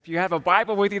If you have a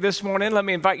Bible with you this morning, let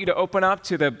me invite you to open up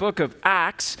to the book of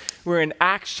Acts. We're in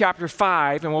Acts chapter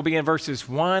 5, and we'll be in verses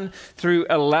 1 through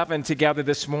 11 together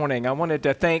this morning. I wanted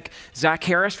to thank Zach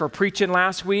Harris for preaching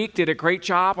last week. Did a great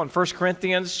job on 1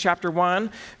 Corinthians chapter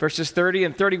 1, verses 30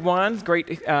 and 31.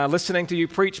 Great listening to you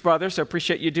preach, brother, so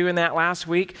appreciate you doing that last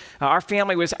week. Our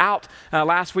family was out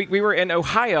last week. We were in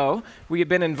Ohio. We had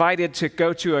been invited to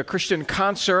go to a Christian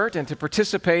concert and to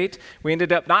participate. We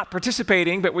ended up not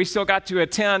participating, but we still got to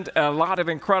attend a lot of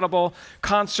incredible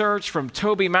concerts from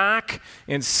Toby Mac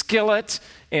and Skillet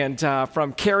and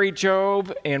from Carrie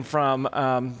Job and from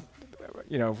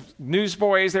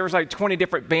Newsboys. There was like 20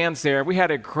 different bands there. We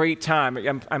had a great time.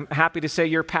 I'm happy to say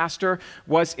your pastor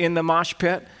was in the mosh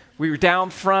pit. We were down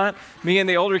front. Me and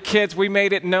the older kids, we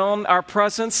made it known our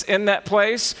presence in that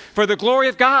place for the glory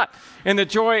of God and the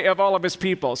joy of all of his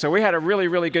people. So we had a really,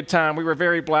 really good time. We were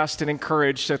very blessed and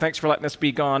encouraged. So thanks for letting us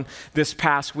be gone this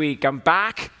past week. I'm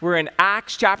back. We're in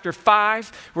Acts chapter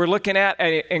 5. We're looking at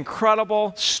an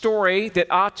incredible story that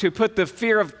ought to put the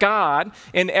fear of God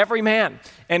in every man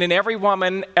and in every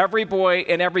woman, every boy,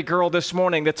 and every girl this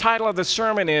morning. The title of the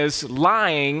sermon is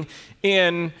Lying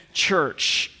in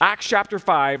Church. Acts chapter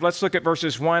 5, let's look at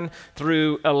verses 1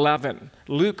 through 11.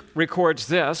 Luke records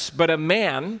this, but a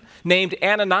man named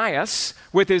Ananias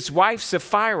with his wife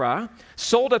Sapphira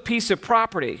sold a piece of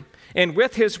property, and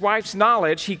with his wife's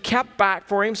knowledge, he kept back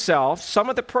for himself some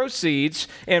of the proceeds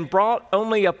and brought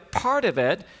only a part of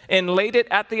it and laid it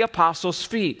at the apostles'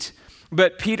 feet.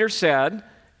 But Peter said,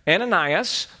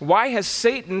 Ananias, why has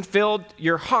Satan filled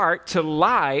your heart to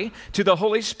lie to the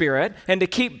Holy Spirit and to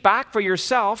keep back for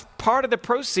yourself part of the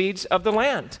proceeds of the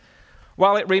land?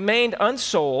 While it remained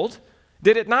unsold,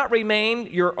 did it not remain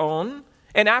your own?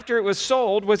 And after it was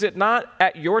sold, was it not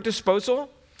at your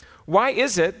disposal? Why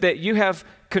is it that you have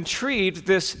contrived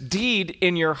this deed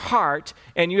in your heart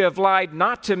and you have lied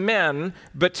not to men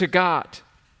but to God?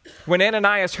 When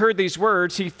Ananias heard these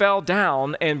words, he fell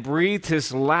down and breathed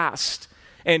his last.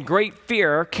 And great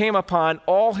fear came upon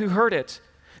all who heard it.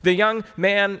 The young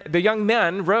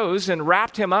men rose and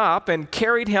wrapped him up and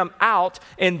carried him out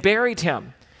and buried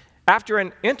him. After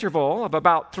an interval of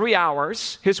about 3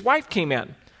 hours, his wife came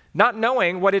in, not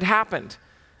knowing what had happened.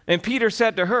 And Peter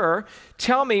said to her,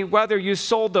 "Tell me whether you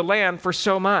sold the land for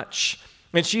so much."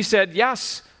 And she said,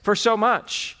 "Yes, for so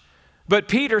much." But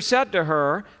Peter said to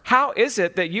her, "How is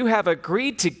it that you have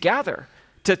agreed together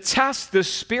to test the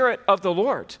Spirit of the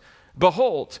Lord?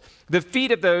 Behold, the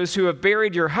feet of those who have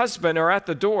buried your husband are at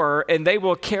the door, and they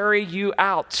will carry you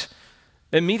out."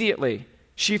 Immediately,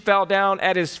 she fell down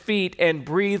at his feet and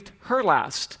breathed her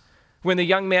last. When the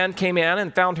young man came in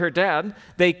and found her dead,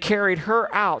 they carried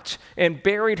her out and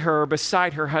buried her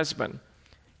beside her husband.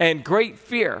 And great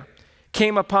fear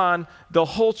came upon the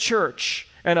whole church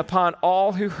and upon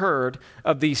all who heard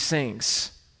of these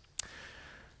things.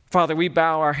 Father, we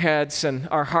bow our heads and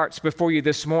our hearts before you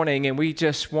this morning, and we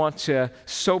just want to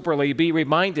soberly be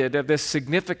reminded of this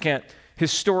significant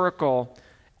historical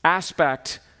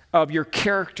aspect of your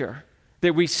character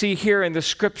that we see here in the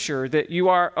scripture, that you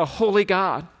are a holy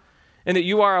God and that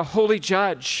you are a holy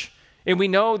judge. And we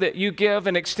know that you give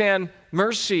and extend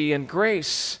mercy and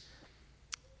grace.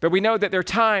 But we know that there are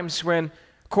times when,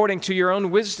 according to your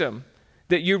own wisdom,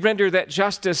 that you render that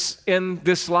justice in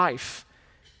this life.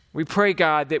 We pray,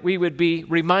 God, that we would be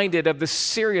reminded of the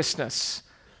seriousness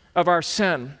of our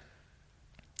sin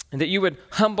and that you would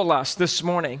humble us this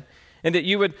morning and that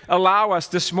you would allow us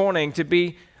this morning to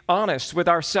be honest with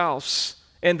ourselves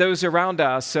and those around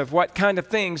us of what kind of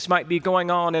things might be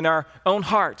going on in our own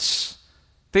hearts,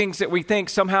 things that we think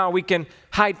somehow we can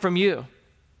hide from you,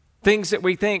 things that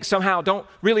we think somehow don't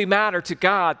really matter to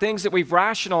God, things that we've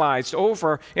rationalized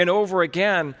over and over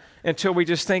again until we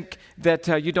just think that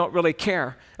you don't really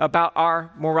care about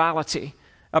our morality,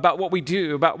 about what we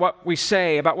do, about what we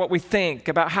say, about what we think,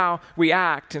 about how we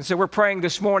act. And so we're praying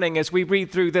this morning as we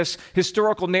read through this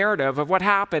historical narrative of what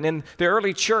happened in the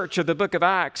early church of the book of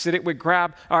Acts, that it would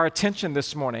grab our attention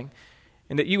this morning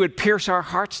and that you would pierce our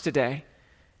hearts today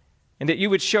and that you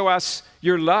would show us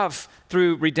your love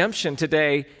through redemption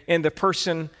today in the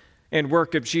person and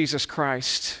work of Jesus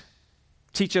Christ.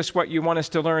 Teach us what you want us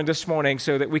to learn this morning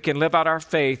so that we can live out our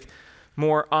faith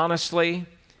more honestly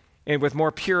and with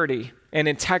more purity and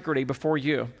integrity before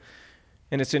you.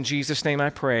 And it's in Jesus' name I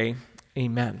pray,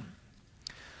 amen.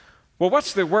 Well,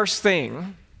 what's the worst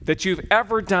thing that you've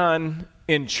ever done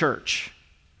in church?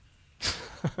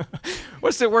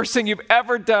 What's the worst thing you've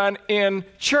ever done in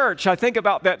church? I think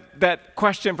about that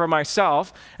question for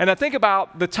myself, and I think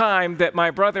about the time that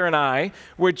my brother and I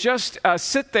would just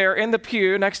sit there in the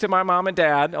pew next to my mom and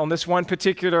dad on this one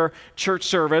particular church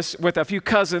service with a few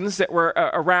cousins that were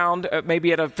around,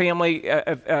 maybe at a family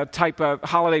type of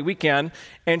holiday weekend,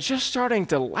 and just starting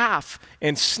to laugh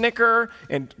and snicker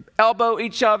and elbow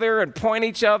each other and point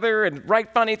each other and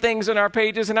write funny things in our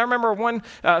pages. And I remember one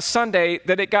Sunday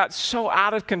that it got so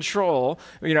out of control,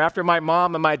 after my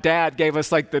mom and my dad gave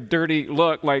us like the dirty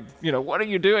look, like, what are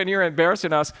you doing? You're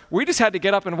embarrassing us. We just had to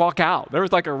get up and walk out. There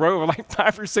was like a row of like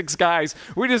 5 or 6 guys.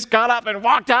 We just got up and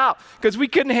walked out because we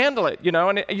couldn't handle it,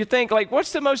 And you think, like,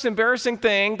 what's the most embarrassing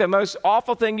thing, the most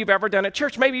awful thing you've ever done at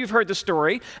church? Maybe you've heard the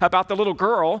story about the little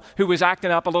girl who was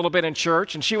acting up a little bit in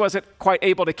church, and she wasn't quite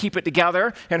able to keep it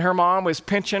together, and her mom was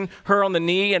pinching her on the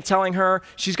knee and telling her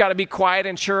she's got to be quiet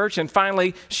in church, and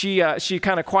finally she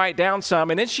kind of quieted down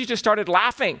some, and then she just started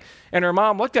laughing, and her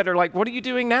mom looked at her like, what are you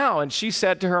doing now? And she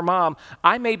said to her mom,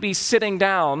 I may be sitting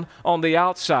down on the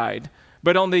outside,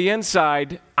 but on the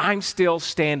inside, I'm still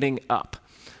standing up.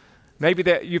 Maybe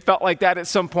that you felt like that at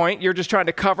some point. You're just trying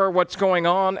to cover what's going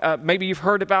on. Maybe you've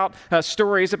heard about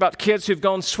stories about kids who've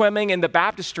gone swimming in the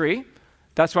baptistry.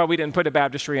 That's why we didn't put a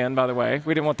baptistry in, by the way.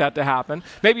 We didn't want that to happen.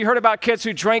 Maybe you heard about kids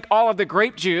who drank all of the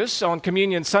grape juice on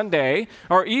Communion Sunday,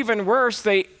 or even worse,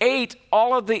 they ate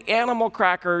all of the animal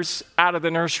crackers out of the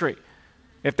nursery.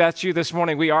 If that's you this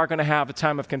morning, we are going to have a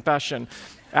time of confession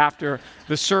after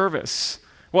the service.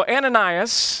 Well,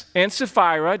 Ananias and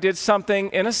Sapphira did something,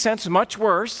 in a sense, much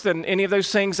worse than any of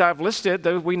those things I've listed,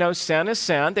 though we know sin is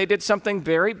sin. They did something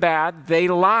very bad. They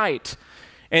lied.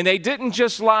 And they didn't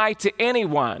just lie to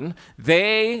anyone.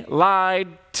 They lied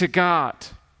to God.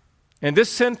 And this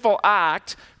sinful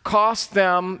act cost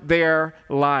them their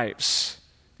lives.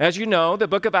 As you know, the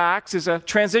book of Acts is a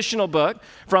transitional book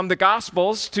from the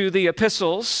Gospels to the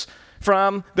epistles,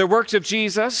 from the works of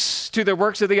Jesus to the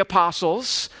works of the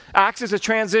apostles. Acts is a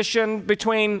transition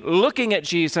between looking at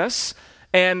Jesus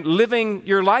and living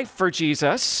your life for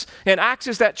Jesus. And Acts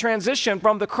is that transition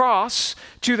from the cross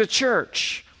to the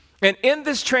church. And in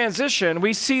this transition,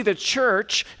 we see the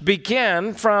church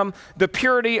begin from the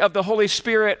purity of the Holy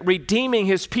Spirit redeeming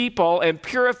his people and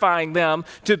purifying them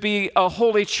to be a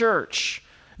holy church.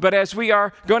 But as we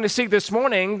are going to see this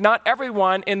morning, not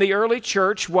everyone in the early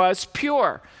church was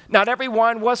pure. Not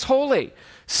everyone was holy.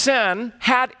 Sin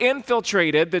had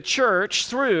infiltrated the church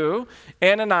through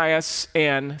Ananias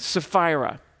and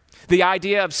Sapphira. The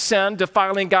idea of sin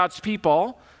defiling God's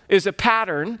people is a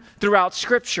pattern throughout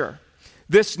Scripture.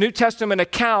 This New Testament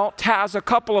account has a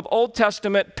couple of Old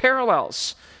Testament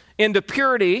parallels. In the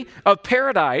purity of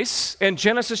paradise, in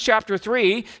Genesis chapter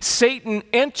 3, Satan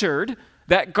entered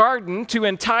that garden to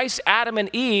entice Adam and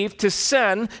Eve to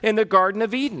sin in the Garden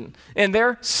of Eden. And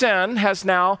their sin has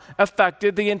now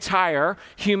affected the entire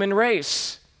human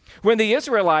race. When the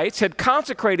Israelites had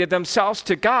consecrated themselves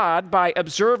to God by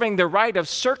observing the rite of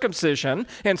circumcision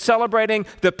and celebrating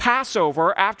the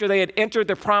Passover after they had entered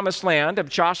the promised land of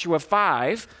Joshua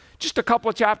 5, just a couple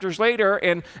of chapters later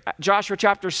in Joshua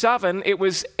chapter 7, it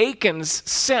was Achan's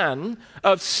sin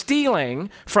of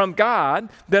stealing from God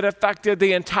that affected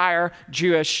the entire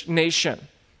Jewish nation.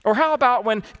 Or how about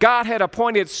when God had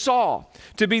appointed Saul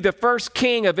to be the first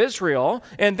king of Israel,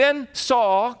 and then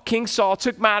King Saul,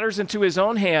 took matters into his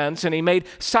own hands, and he made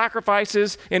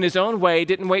sacrifices in his own way,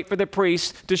 didn't wait for the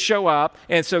priest to show up,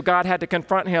 and so God had to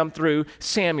confront him through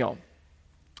Samuel.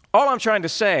 All I'm trying to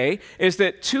say is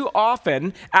that too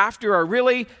often, after a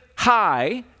really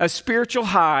high, a spiritual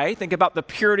high, think about the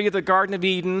purity of the Garden of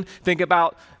Eden, think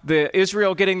about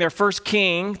Israel getting their first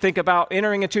king, think about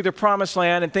entering into the promised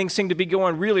land, and things seem to be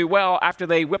going really well after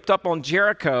they whipped up on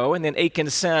Jericho, and then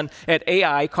Achan's sin at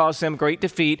Ai caused them great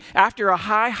defeat. After a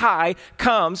high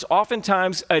comes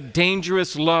oftentimes a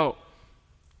dangerous low.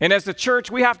 And as the church,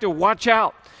 we have to watch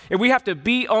out. And we have to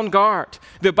be on guard.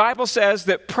 The Bible says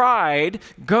that pride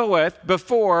goeth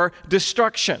before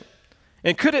destruction.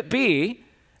 And could it be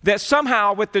that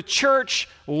somehow with the church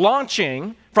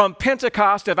launching from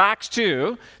Pentecost of Acts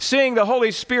 2, seeing the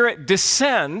Holy Spirit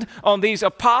descend on these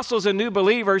apostles and new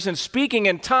believers and speaking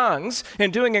in tongues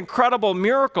and doing incredible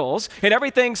miracles, and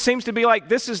everything seems to be like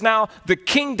this is now the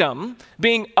kingdom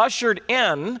being ushered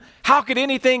in, how could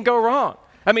anything go wrong?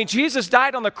 I mean, Jesus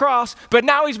died on the cross, but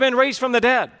now he's been raised from the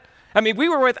dead. I mean, we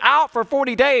were without for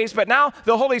 40 days, but now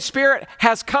the Holy Spirit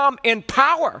has come in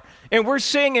power, and we're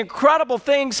seeing incredible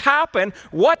things happen.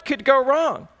 What could go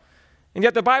wrong? And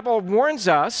yet the Bible warns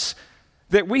us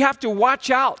that we have to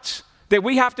watch out, that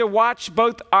we have to watch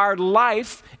both our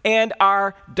life and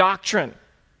our doctrine.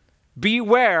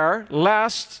 Beware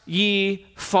lest ye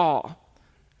fall.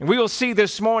 And we will see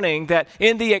this morning that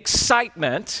in the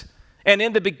excitement and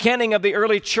in the beginning of the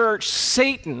early church,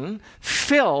 Satan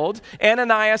filled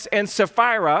Ananias and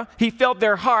Sapphira. He filled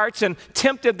their hearts and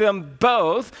tempted them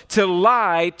both to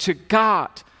lie to God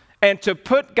and to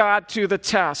put God to the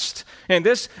test. And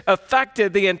this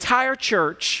affected the entire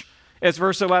church, as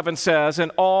verse 11 says,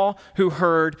 and all who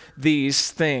heard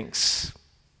these things.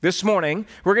 This morning,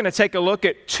 we're going to take a look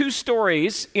at two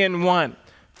stories in one.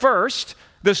 First,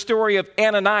 the story of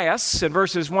Ananias in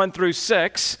verses 1 through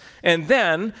 6, and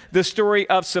then the story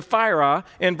of Sapphira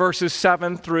in verses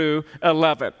 7 through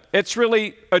 11. It's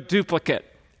really a duplicate.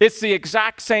 It's the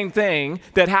exact same thing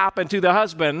that happened to the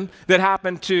husband that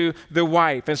happened to the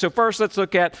wife. And so first, let's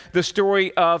look at the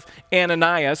story of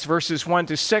Ananias, verses 1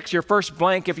 to 6. Your first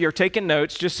blank, if you're taking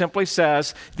notes, just simply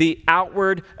says the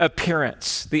outward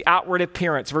appearance. The outward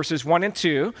appearance, verses 1 and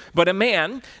 2. But a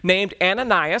man named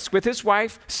Ananias with his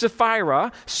wife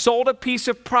Sapphira sold a piece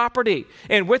of property.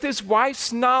 And with his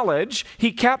wife's knowledge,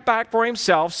 he kept back for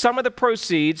himself some of the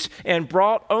proceeds and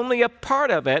brought only a part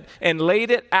of it and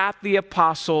laid it at the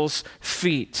apostles'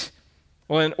 feet.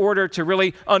 Well, in order to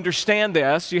really understand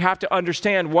this, you have to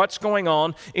understand what's going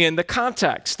on in the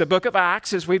context. The book of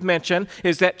Acts, as we've mentioned,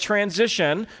 is that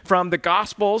transition from the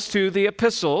Gospels to the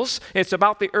epistles. It's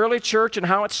about the early church and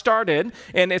how it started,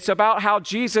 and it's about how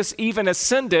Jesus even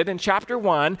ascended in chapter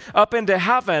 1 up into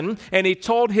heaven, and he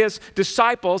told his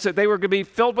disciples that they were going to be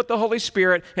filled with the Holy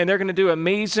Spirit, and they're going to do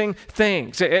amazing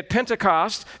things. At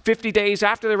Pentecost, 50 days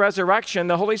after the resurrection,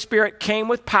 the Holy Spirit came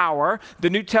with power. The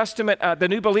New Testament, the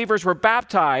new believers were baptized,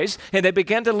 and they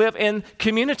began to live in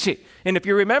community. And if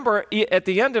you remember, at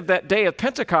the end of that day of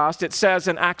Pentecost, it says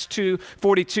in Acts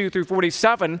 2:42 through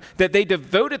 47, that they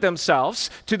devoted themselves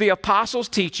to the apostles'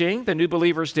 teaching, the new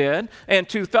believers did, and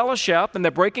to fellowship and the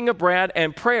breaking of bread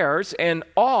and prayers, and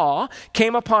awe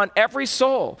came upon every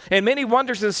soul. And many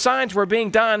wonders and signs were being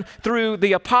done through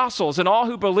the apostles, and all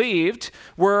who believed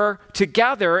were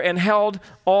together and held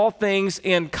all things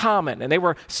in common. And they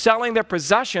were selling their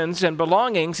possessions and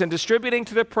belongings and distributing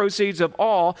to the proceeds of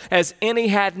all as any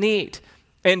had need.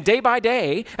 And day by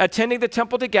day, attending the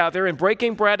temple together and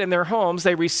breaking bread in their homes,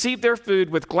 they received their food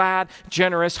with glad,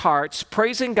 generous hearts,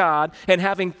 praising God and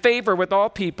having favor with all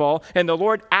people. And the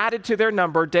Lord added to their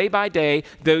number day by day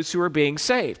those who were being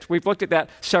saved. We've looked at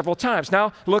that several times.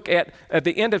 Now look at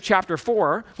the end of chapter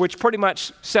 4, which pretty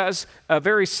much says a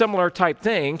very similar type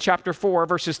thing. Chapter 4,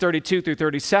 verses 32 through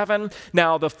 37.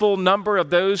 Now the full number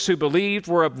of those who believed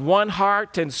were of one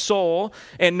heart and soul,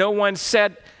 and no one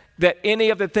said that any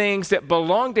of the things that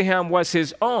belonged to him was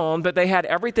his own, but they had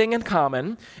everything in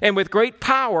common. And with great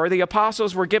power, the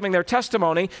apostles were giving their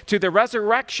testimony to the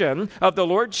resurrection of the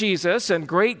Lord Jesus, and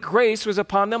great grace was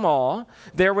upon them all.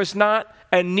 There was not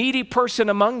a needy person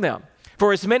among them.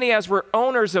 For as many as were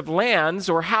owners of lands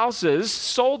or houses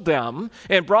sold them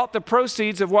and brought the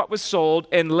proceeds of what was sold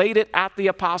and laid it at the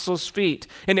apostles' feet.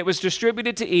 And it was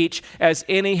distributed to each as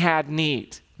any had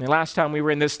need. And last time we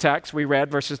were in this text, we read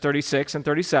verses 36 and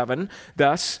 37.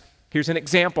 Thus, here's an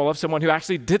example of someone who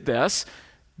actually did this.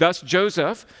 Thus,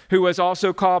 Joseph, who was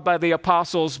also called by the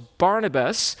apostles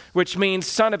Barnabas, which means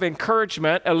son of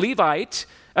encouragement, a Levite,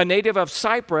 a native of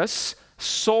Cyprus,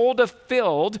 sold a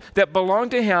field that belonged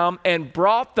to him and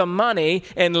brought the money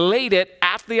and laid it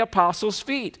at the apostles'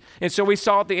 feet. And so we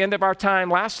saw at the end of our time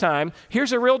last time,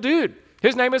 here's a real dude.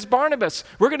 His name is Barnabas.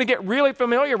 We're going to get really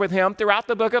familiar with him throughout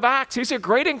the book of Acts. He's a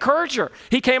great encourager.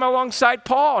 He came alongside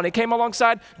Paul, and he came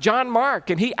alongside John Mark,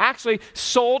 and he actually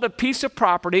sold a piece of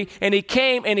property, and he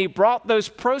came and he brought those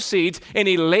proceeds, and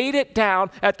he laid it down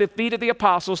at the feet of the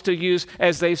apostles to use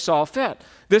as they saw fit.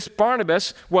 This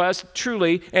Barnabas was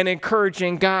truly an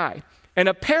encouraging guy. And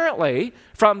apparently,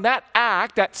 from that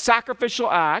act, that sacrificial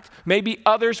act, maybe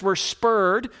others were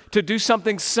spurred to do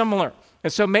something similar.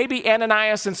 And so maybe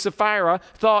Ananias and Sapphira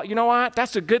thought, you know what,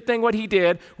 that's a good thing what he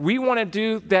did. We want to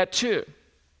do that too.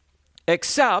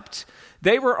 Except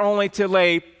they were only to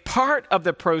lay part of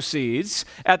the proceeds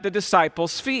at the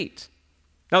disciples' feet.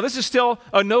 Now, this is still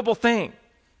a noble thing.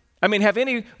 I mean, have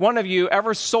any one of you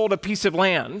ever sold a piece of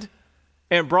land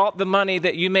and brought the money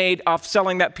that you made off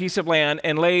selling that piece of land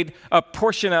and laid a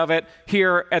portion of it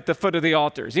here at the foot of the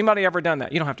altars? Anybody ever done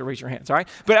that? You don't have to raise your hands, all right?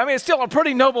 But I mean, it's still a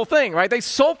pretty noble thing, right? They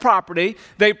sold property.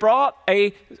 They brought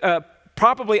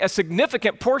probably a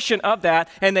significant portion of that,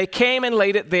 and they came and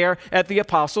laid it there at the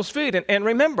apostles' feet. And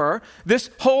remember, this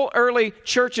whole early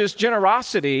church's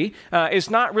generosity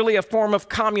is not really a form of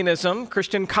communism,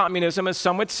 Christian communism, as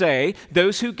some would say.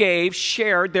 Those who gave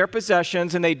shared their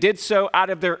possessions, and they did so out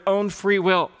of their own free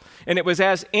will. And it was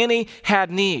as any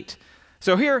had need.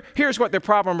 So here's what the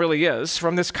problem really is.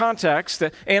 From this context,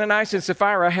 that Ananias and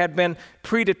Sapphira had been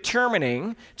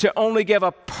predetermining to only give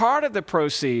a part of the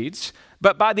proceeds,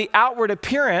 but by the outward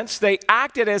appearance, they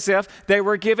acted as if they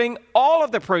were giving all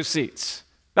of the proceeds.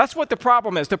 That's what the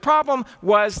problem is. The problem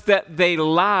was that they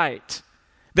lied.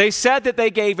 They said that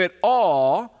they gave it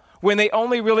all when they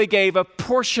only really gave a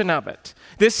portion of it.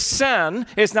 This sin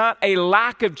is not a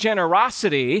lack of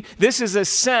generosity. This is a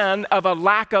sin of a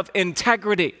lack of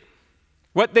integrity.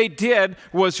 What they did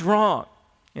was wrong.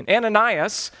 And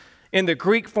Ananias, in the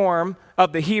Greek form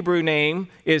of the Hebrew name,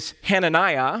 is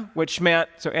Hananiah, which meant,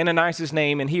 so Ananias'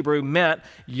 name in Hebrew meant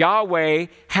Yahweh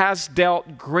has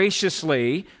dealt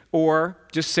graciously, or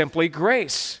just simply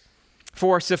grace.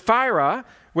 For Sapphira,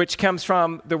 which comes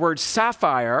from the word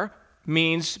sapphire,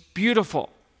 means beautiful.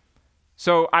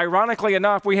 So ironically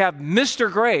enough, we have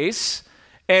Mr. Grace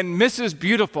and Mrs.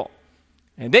 Beautiful.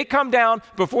 And they come down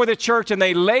before the church and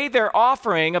they lay their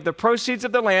offering of the proceeds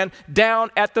of the land down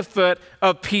at the foot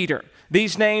of Peter.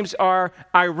 These names are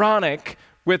ironic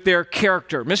with their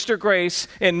character, Mr. Grace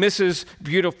and Mrs.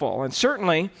 Beautiful. And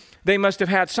certainly they must have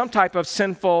had some type of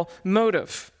sinful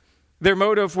motive. Their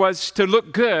motive was to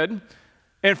look good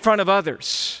in front of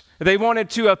others. They wanted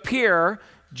to appear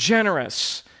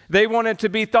generous. They wanted to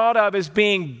be thought of as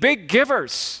being big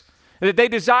givers. That they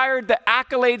desired the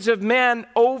accolades of men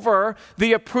over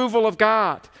the approval of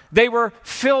God. They were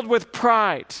filled with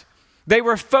pride. They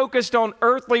were focused on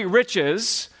earthly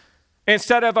riches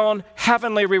instead of on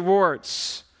heavenly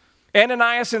rewards.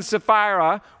 Ananias and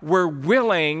Sapphira were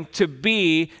willing to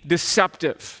be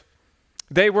deceptive.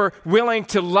 They were willing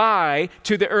to lie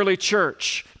to the early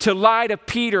church, to lie to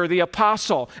Peter, the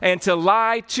apostle, and to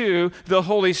lie to the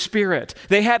Holy Spirit.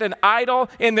 They had an idol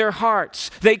in their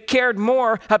hearts. They cared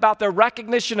more about the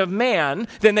recognition of man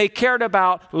than they cared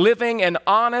about living an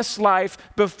honest life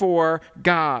before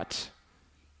God.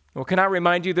 Well, can I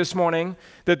remind you this morning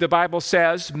that the Bible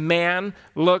says man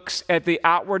looks at the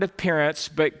outward appearance,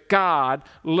 but God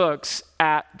looks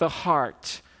at the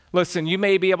heart. Listen, you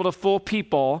may be able to fool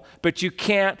people, but you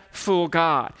can't fool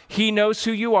God. He knows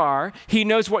who you are. He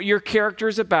knows what your character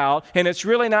is about, and it's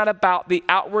really not about the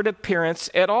outward appearance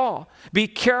at all. Be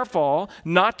careful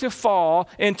not to fall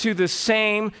into the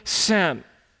same sin.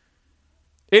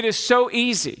 It is so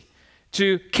easy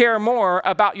to care more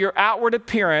about your outward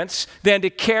appearance than to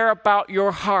care about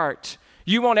your heart.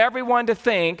 You want everyone to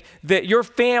think that your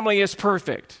family is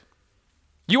perfect.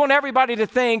 You want everybody to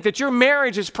think that your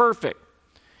marriage is perfect.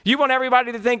 You want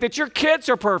everybody to think that your kids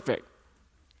are perfect.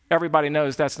 Everybody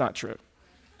knows that's not true.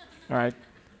 All right?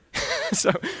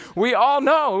 So we all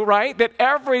know, right, that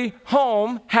every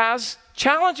home has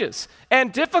challenges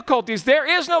and difficulties. There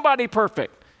is nobody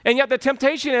perfect. And yet the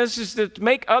temptation is to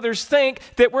make others think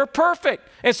that we're perfect.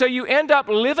 And so you end up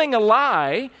living a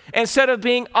lie instead of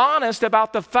being honest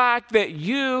about the fact that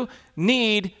you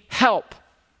need help,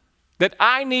 that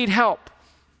I need help,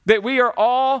 that we are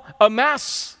all a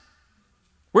mess.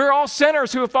 We're all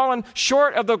sinners who have fallen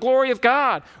short of the glory of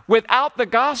God. Without the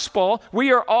gospel,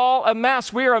 we are all a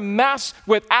mess. We are a mess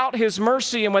without his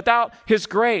mercy and without his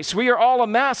grace. We are all a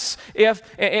mess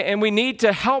and we need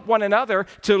to help one another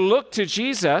to look to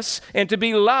Jesus and to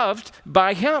be loved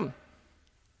by him.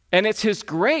 And it's his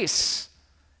grace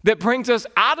that brings us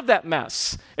out of that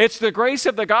mess. It's the grace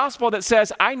of the gospel that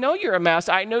says, I know you're a mess,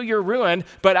 I know you're ruined,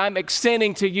 but I'm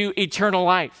extending to you eternal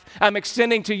life. I'm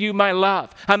extending to you my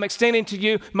love. I'm extending to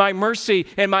you my mercy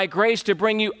and my grace to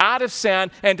bring you out of sin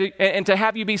and to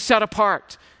have you be set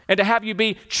apart and to have you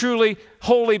be truly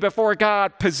holy before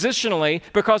God positionally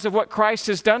because of what Christ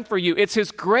has done for you. It's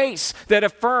his grace that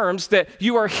affirms that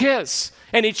you are his.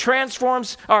 And he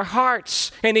transforms our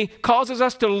hearts, and he causes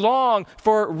us to long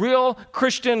for real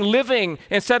Christian living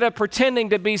instead of pretending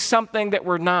to be something that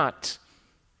we're not.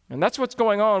 And that's what's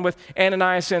going on with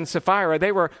Ananias and Sapphira.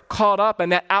 They were caught up in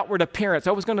that outward appearance.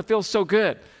 Oh, it's going to feel so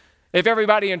good if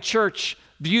everybody in church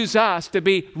views us to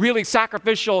be really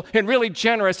sacrificial and really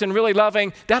generous and really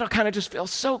loving. That'll kind of just feel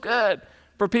so good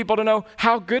for people to know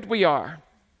how good we are.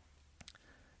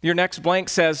 Your next blank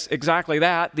says exactly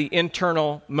that, the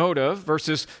internal motive,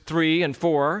 verses 3 and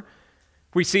 4.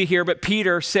 We see here, but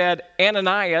Peter said,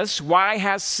 Ananias, why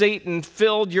has Satan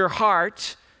filled your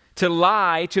heart to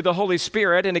lie to the Holy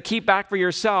Spirit and to keep back for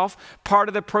yourself part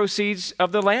of the proceeds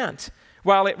of the land?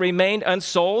 While it remained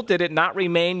unsold, did it not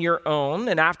remain your own?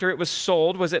 And after it was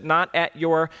sold, was it not at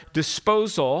your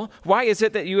disposal? Why is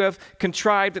it that you have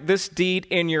contrived this deed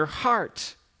in your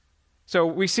heart? So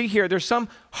we see here there's some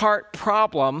heart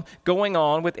problem going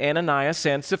on with Ananias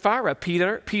and Sapphira.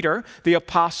 Peter, the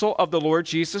apostle of the Lord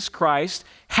Jesus Christ,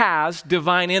 has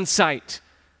divine insight.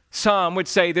 Some would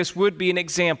say this would be an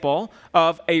example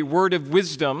of a word of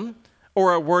wisdom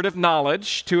or a word of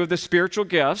knowledge, two of the spiritual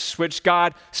gifts, which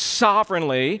God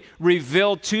sovereignly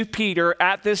revealed to Peter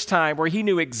at this time where he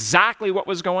knew exactly what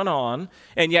was going on,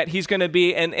 and yet he's going to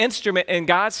be an instrument in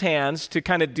God's hands to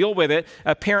kind of deal with it,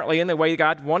 apparently in the way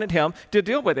God wanted him to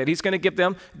deal with it. He's going to give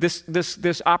them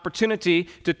this opportunity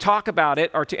to talk about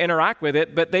it or to interact with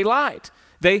it, but they lied.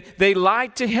 They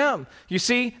lied to him. You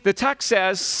see, the text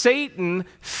says Satan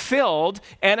filled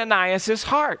Ananias'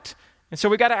 heart. And so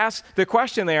we got to ask the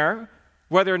question there,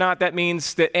 whether or not that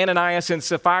means that Ananias and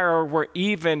Sapphira were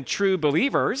even true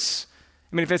believers.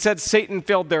 I mean, if it said Satan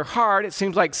filled their heart, it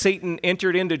seems like Satan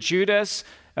entered into Judas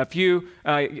a few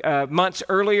months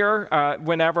earlier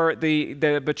whenever the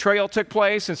betrayal took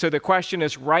place. And so the question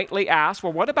is rightly asked,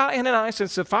 well, what about Ananias and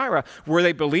Sapphira? Were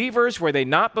they believers? Were they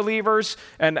not believers?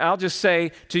 And I'll just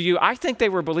say to you, I think they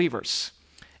were believers.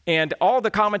 And all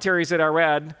the commentaries that I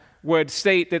read would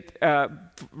state that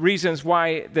reasons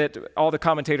why that all the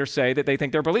commentators say that they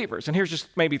think they're believers. And here's just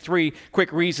maybe three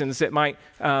quick reasons that might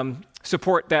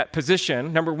support that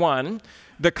position. Number one,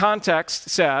 the context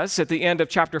says at the end of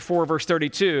chapter 4, verse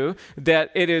 32, that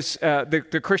it is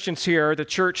the Christians here, the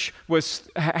church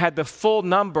had the full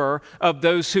number of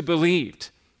those who believed.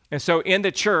 And so in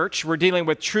the church, we're dealing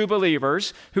with true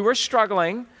believers who are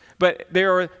struggling, but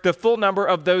there are the full number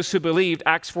of those who believed,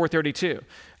 Acts 4:32.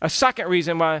 A second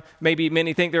reason why maybe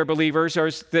many think they're believers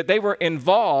is that they were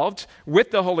involved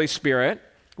with the Holy Spirit,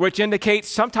 which indicates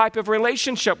some type of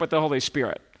relationship with the Holy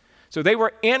Spirit. So they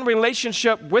were in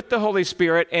relationship with the Holy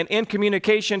Spirit and in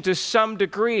communication to some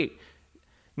degree.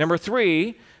 Number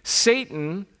three,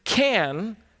 Satan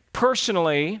can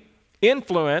personally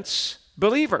influence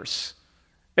believers.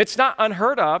 It's not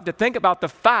unheard of to think about the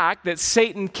fact that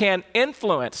Satan can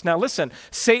influence. Now listen,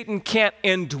 Satan can't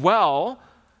indwell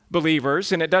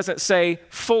believers, and it doesn't say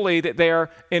fully that they're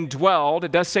indwelled.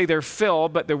 It does say they're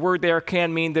filled, but the word there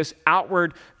can mean this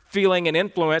outward feeling and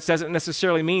influence, doesn't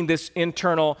necessarily mean this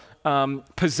internal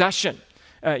possession.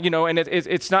 And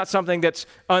it's not something that's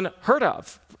unheard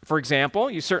of. For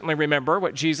example, you certainly remember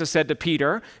what Jesus said to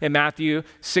Peter in Matthew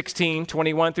 16,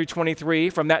 21 through 23.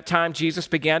 From that time, Jesus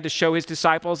began to show his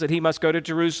disciples that he must go to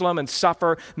Jerusalem and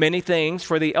suffer many things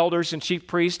for the elders and chief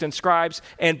priests and scribes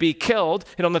and be killed,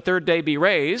 and on the third day be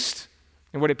raised.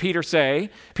 And what did Peter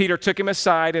say? Peter took him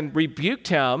aside and rebuked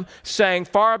him, saying,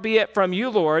 "Far be it from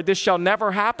you, Lord, this shall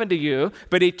never happen to you."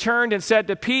 But he turned and said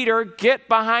to Peter, "Get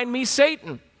behind me,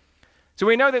 Satan." So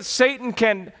we know that Satan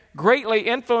can greatly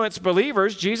influence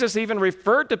believers. Jesus even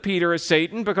referred to Peter as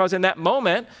Satan because in that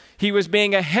moment he was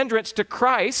being a hindrance to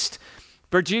Christ.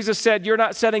 For Jesus said, "You're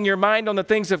not setting your mind on the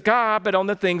things of God, but on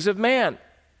the things of man."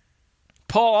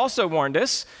 Paul also warned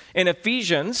us in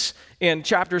Ephesians in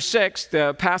chapter 6,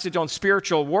 the passage on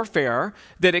spiritual warfare,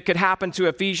 that it could happen to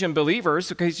Ephesian believers.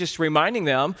 Because he's just reminding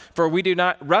them, for we do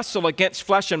not wrestle against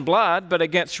flesh and blood, but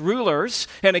against rulers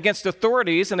and against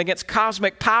authorities and against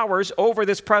cosmic powers over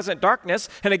this present darkness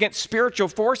and against spiritual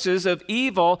forces of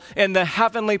evil in the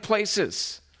heavenly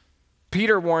places.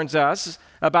 Peter warns us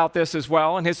about this as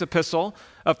well in his epistle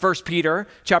of 1 Peter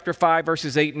chapter 5,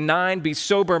 verses 8 and 9. Be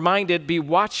sober-minded, be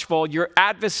watchful. Your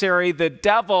adversary, the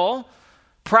devil,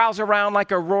 prowls around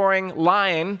like a roaring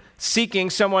lion, seeking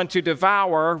someone to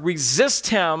devour. Resist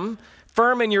him,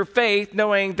 firm in your faith,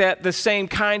 knowing that the same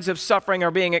kinds of suffering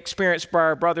are being experienced by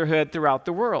our brotherhood throughout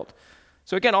the world.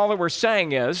 So again, all that we're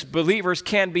saying is believers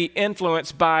can be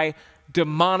influenced by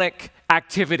demonic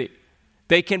activity.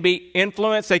 They can be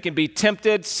influenced, they can be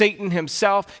tempted. Satan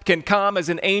himself can come as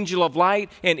an angel of light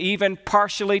and even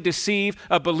partially deceive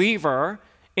a believer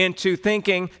into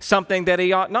thinking something that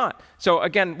he ought not. So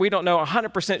again, we don't know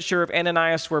 100% sure if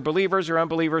Ananias were believers or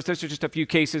unbelievers. Those are just a few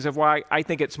cases of why I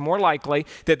think it's more likely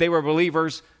that they were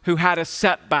believers who had a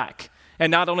setback.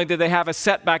 And not only did they have a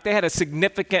setback, they had a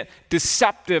significant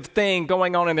deceptive thing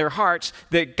going on in their hearts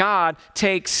that God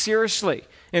takes seriously.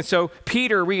 And so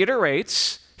Peter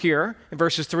reiterates here in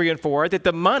verses 3 and 4 that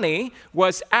the money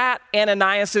was at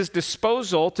Ananias'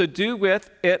 disposal to do with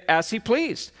it as he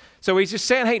pleased. So he's just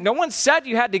saying, hey, no one said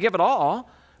you had to give it all,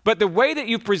 but the way that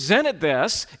you presented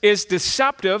this is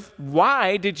deceptive.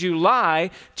 Why did you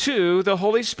lie to the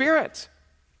Holy Spirit?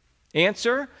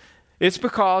 Answer, it's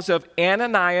because of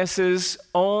Ananias'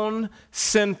 own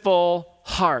sinful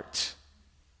heart.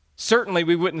 Certainly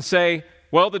we wouldn't say,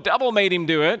 well, the devil made him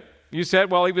do it. You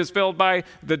said, well, he was filled by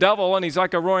the devil and he's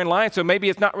like a roaring lion, so maybe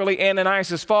it's not really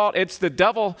Ananias' fault. It's the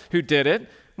devil who did it.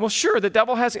 Well, sure, the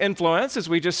devil has influence, as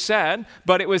we just said,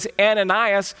 but it was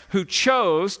Ananias who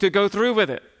chose to go through with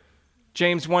it.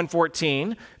 James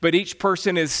 1:14, but each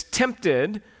person is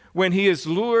tempted when he is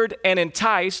lured and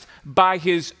enticed by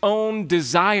his own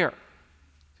desire.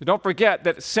 So don't forget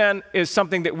that sin is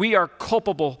something that we are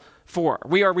culpable for.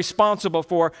 We are responsible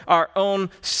for our own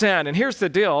sin. And here's the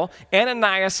deal.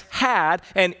 Ananias had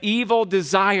an evil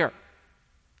desire.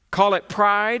 Call it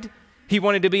pride. He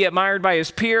wanted to be admired by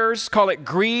his peers. Call it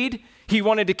greed. He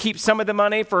wanted to keep some of the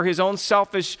money for his own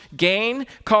selfish gain.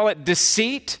 Call it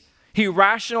deceit. He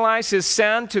rationalized his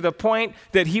sin to the point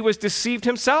that he was deceived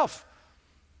himself.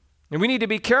 And we need to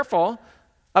be careful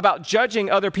about judging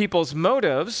other people's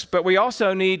motives, but we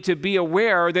also need to be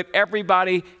aware that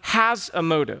everybody has a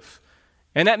motive.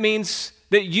 And that means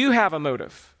that you have a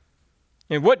motive.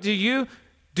 And what do you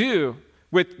do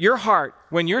with your heart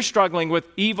when you're struggling with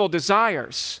evil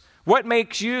desires? What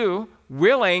makes you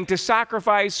willing to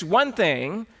sacrifice one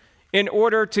thing in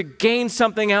order to gain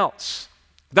something else?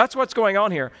 That's what's going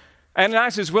on here.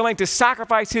 Ananias is willing to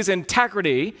sacrifice his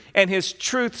integrity and his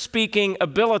truth-speaking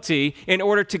ability in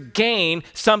order to gain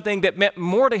something that meant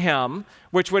more to him,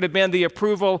 which would have been the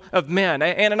approval of men.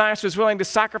 Ananias was willing to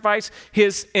sacrifice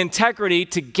his integrity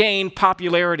to gain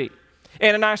popularity.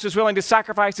 Ananias was willing to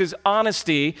sacrifice his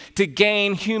honesty to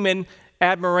gain human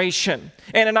admiration.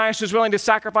 Ananias was willing to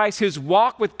sacrifice his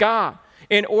walk with God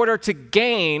in order to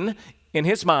gain, in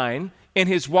his mind, in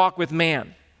his walk with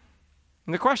man.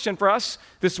 And the question for us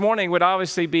this morning would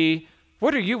obviously be,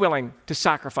 what are you willing to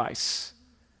sacrifice?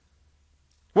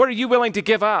 What are you willing to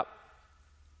give up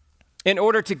in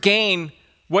order to gain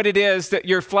what it is that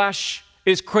your flesh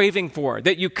is craving for,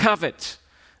 that you covet?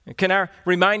 Can I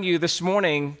remind you this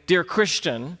morning, dear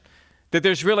Christian, that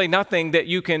there's really nothing that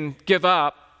you can give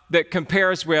up that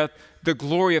compares with the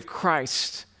glory of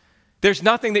Christ. There's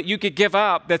nothing that you could give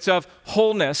up that's of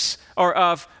wholeness or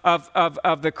of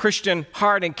the Christian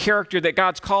heart and character that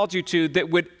God's called you to that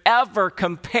would ever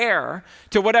compare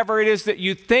to whatever it is that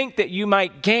you think that you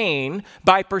might gain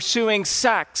by pursuing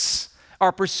sex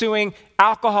or pursuing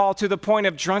alcohol to the point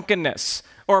of drunkenness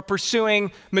or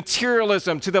pursuing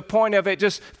materialism to the point of it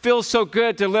just feels so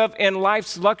good to live in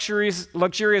life's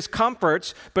luxurious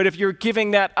comforts. But if you're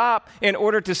giving that up in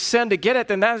order to sin to get it,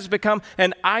 then that has become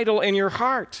an idol in your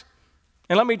heart.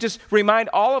 And let me just remind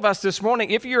all of us this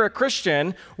morning, if you're a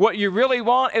Christian, what you really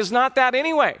want is not that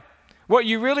anyway. What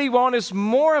you really want is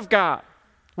more of God.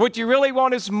 What you really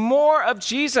want is more of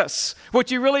Jesus.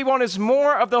 What you really want is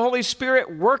more of the Holy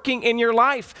Spirit working in your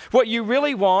life. What you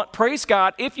really want, praise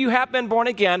God, if you have been born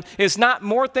again, is not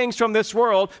more things from this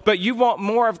world, but you want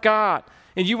more of God.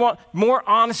 And you want more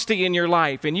honesty in your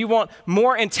life. And you want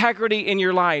more integrity in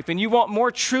your life. And you want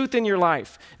more truth in your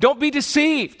life. Don't be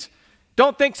deceived.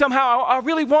 Don't think somehow, I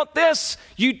really want this.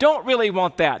 You don't really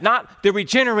want that, not the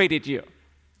regenerated you.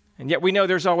 And yet we know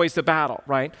there's always the battle,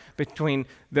 right, between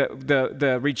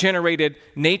the regenerated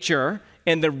nature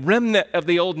and the remnant of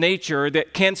the old nature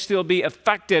that can still be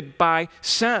affected by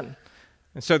sin.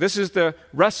 And so this is the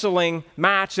wrestling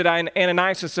match that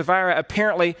Ananias and Sapphira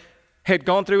apparently had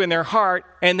gone through in their heart,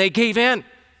 and they gave in.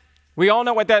 We all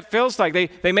know what that feels like.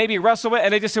 They maybe wrestled it,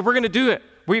 and they just said, we're going to do it.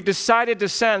 We've decided to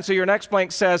sin. So your next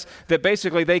blank says that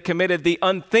basically they committed the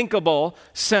unthinkable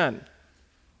sin.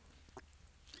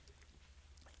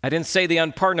 I didn't say the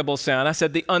unpardonable sin. I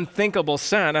said the unthinkable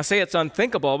sin. I say it's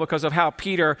unthinkable because of how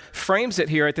Peter frames it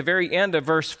here at the very end of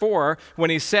verse 4 when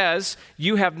he says,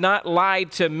 you have not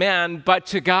lied to men, but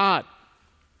to God.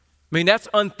 I mean, that's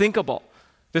unthinkable.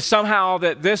 That somehow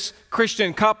that this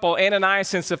Christian couple,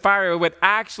 Ananias and Sapphira, would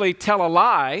actually tell a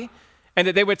lie, and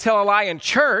that they would tell a lie in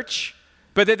church,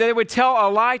 but that they would tell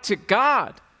a lie to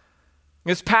God.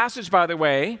 This passage, by the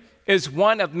way, is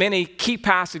one of many key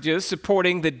passages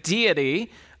supporting the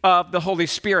deity of the Holy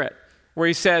Spirit, where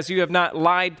he says, you have not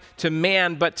lied to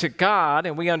man, but to God.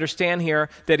 And we understand here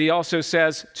that he also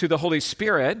says to the Holy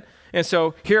Spirit. And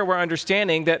so here we're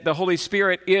understanding that the Holy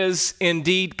Spirit is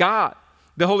indeed God.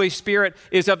 The Holy Spirit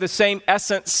is of the same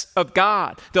essence of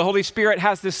God. The Holy Spirit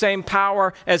has the same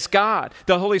power as God.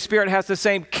 The Holy Spirit has the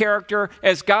same character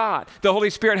as God. The Holy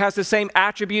Spirit has the same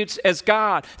attributes as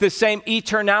God, the same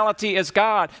eternality as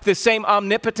God, the same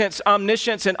omnipotence,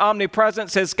 omniscience, and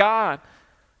omnipresence as God.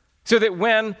 So that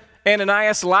when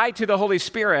Ananias lied to the Holy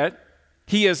Spirit,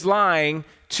 he is lying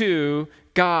to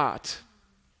God.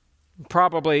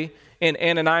 Probably in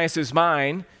Ananias'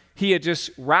 mind, he had just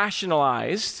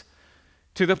rationalized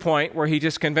to the point where he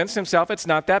just convinced himself it's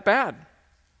not that bad.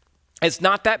 It's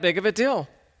not that big of a deal.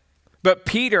 But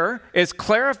Peter is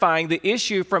clarifying the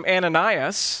issue from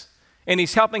Ananias, and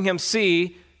he's helping him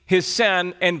see his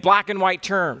sin in black and white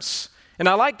terms. And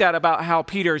I like that about how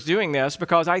Peter's doing this,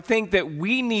 because I think that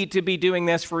we need to be doing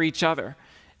this for each other.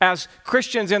 as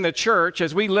Christians in the church,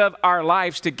 as we live our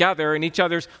lives together in each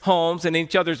other's homes and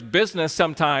each other's business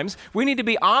sometimes, we need to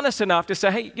be honest enough to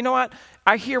say, hey, you know what?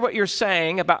 I hear what you're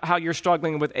saying about how you're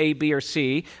struggling with A, B, or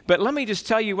C, but let me just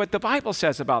tell you what the Bible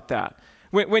says about that.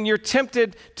 When you're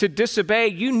tempted to disobey,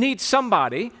 you need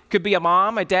somebody. Could be a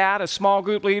mom, a dad, a small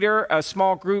group leader, a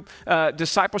small group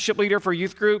discipleship leader for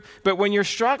youth group. But when you're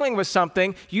struggling with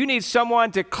something, you need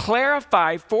someone to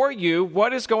clarify for you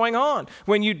what is going on.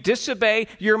 When you disobey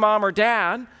your mom or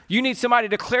dad, you need somebody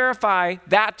to clarify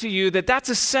that to you, that that's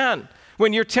a sin.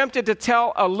 When you're tempted to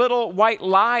tell a little white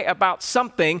lie about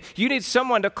something, you need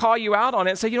someone to call you out on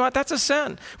it and say, you know what, that's a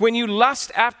sin. When you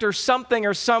lust after something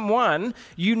or someone,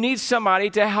 you need somebody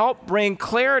to help bring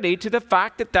clarity to the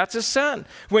fact that that's a sin.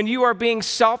 When you are being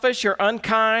selfish or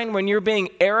unkind, when you're being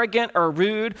arrogant or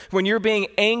rude, when you're being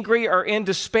angry or in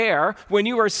despair, when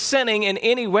you are sinning in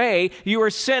any way, you are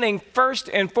sinning first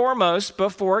and foremost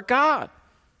before God.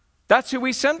 That's who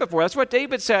we sin before. That's what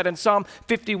David said in Psalm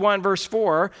 51, verse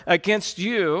 4, against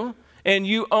you, and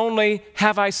you only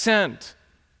have I sinned.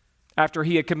 After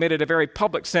he had committed a very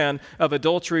public sin of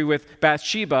adultery with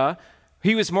Bathsheba,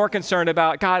 he was more concerned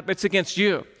about, God, it's against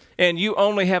you, and you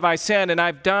only have I sinned, and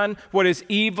I've done what is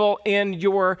evil in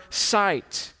your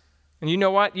sight. And you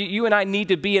know what? You and I need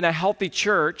to be in a healthy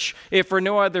church if for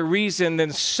no other reason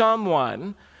than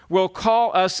someone will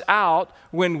call us out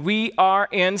when we are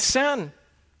in sin.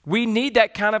 We need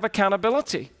that kind of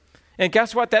accountability. And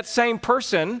guess what? That same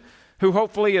person who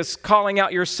hopefully is calling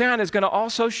out your sin is going to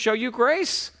also show you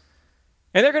grace.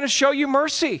 And they're going to show you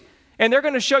mercy. And they're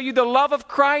going to show you the love of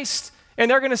Christ.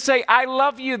 And they're going to say, I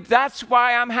love you. That's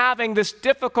why I'm having this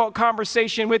difficult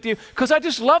conversation with you, because I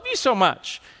just love you so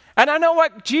much. And I know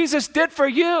what Jesus did for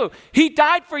you. He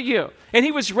died for you. And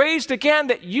he was raised again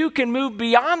that you can move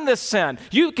beyond this sin.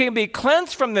 You can be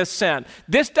cleansed from this sin.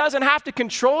 This doesn't have to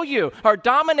control you or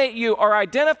dominate you or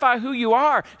identify who you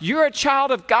are. You're a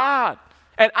child of God.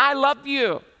 And I love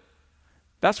you.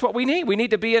 That's what we need. We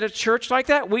need to be at a church like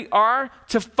that. We are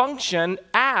to function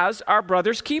as our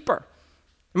brother's keeper.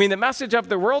 I mean, the message of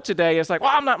the world today is like,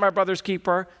 well, I'm not my brother's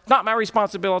keeper. It's not my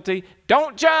responsibility.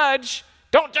 Don't judge.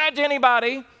 Don't judge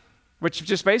anybody. Which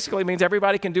just basically means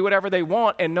everybody can do whatever they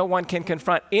want and no one can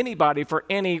confront anybody for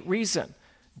any reason.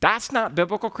 That's not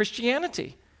biblical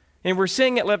Christianity. And we're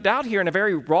seeing it lived out here in a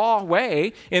very raw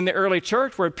way in the early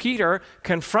church, where Peter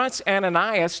confronts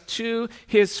Ananias to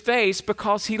his face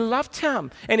because he loved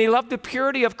him and he loved the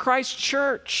purity of Christ's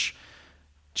church.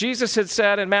 Jesus had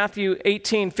said in Matthew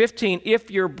 18:15,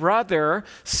 if your brother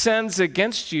sins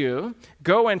against you,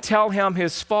 go and tell him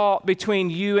his fault between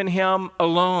you and him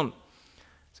alone.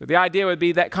 So the idea would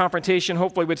be that confrontation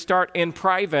hopefully would start in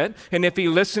private. And if he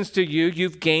listens to you,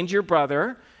 you've gained your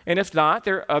brother. And if not,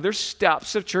 there are other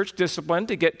steps of church discipline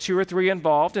to get 2 or 3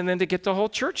 involved and then to get the whole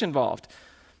church involved.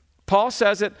 Paul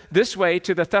says it this way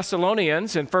to the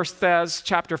Thessalonians in 1 Thess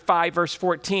chapter 5, verse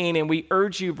 14. And we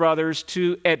urge you, brothers,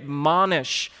 to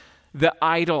admonish the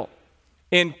idle,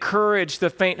 encourage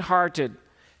the faint-hearted,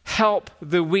 help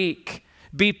the weak,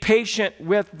 be patient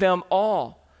with them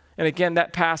all. And again,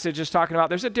 that passage is talking about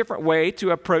there's a different way to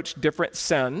approach different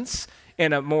sins,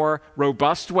 in a more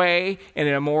robust way and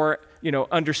in a more,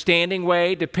 understanding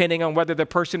way, depending on whether the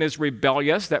person is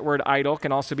rebellious. That word idle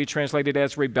can also be translated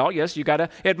as rebellious. You got to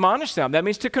admonish them. That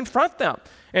means to confront them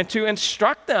and to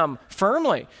instruct them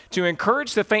firmly, to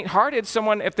encourage the faint-hearted,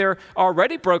 someone if they're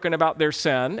already broken about their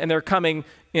sin and they're coming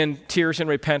in tears and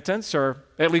repentance, or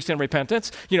at least in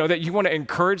repentance, that you want to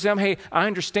encourage them. Hey, I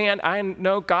understand. I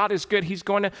know God is good. He's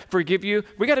going to forgive you.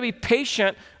 We got to be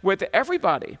patient with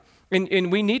everybody.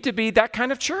 And we need to be that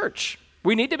kind of church.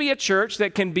 We need to be a church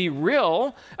that can be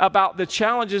real about the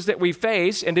challenges that we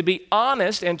face and to be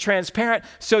honest and transparent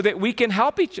so that we can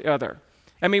help each other.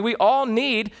 I mean, we all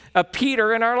need a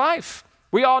Peter in our life.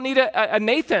 We all need a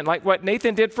Nathan, like what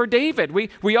Nathan did for David.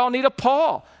 We all need a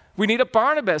Paul. We need a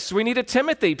Barnabas. We need a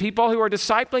Timothy, people who are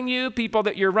discipling you, people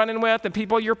that you're running with, and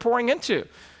people you're pouring into.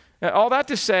 Now, all that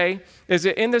to say is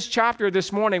that in this chapter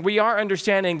this morning, we are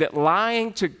understanding that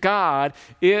lying to God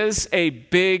is a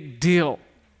big deal.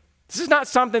 This is not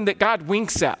something that God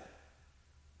winks at.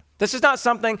 This is not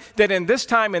something that in this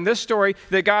time, in this story,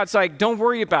 that God's like, don't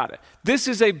worry about it. This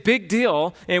is a big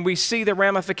deal, and we see the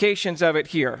ramifications of it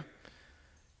here.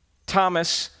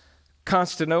 Thomas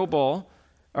Constable,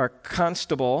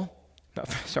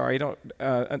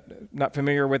 not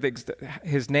familiar with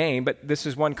his name, but this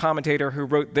is one commentator who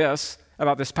wrote this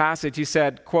about this passage. He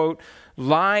said, quote,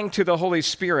 lying to the Holy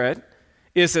Spirit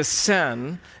is a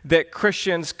sin that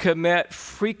Christians commit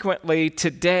frequently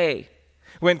today.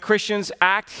 When Christians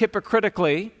act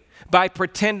hypocritically by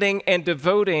pretending and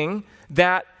devoting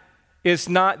that is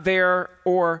not there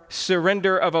or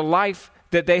surrender of a life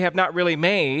that they have not really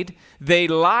made, they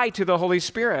lie to the Holy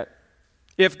Spirit.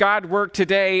 If God worked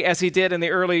today as he did in the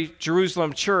early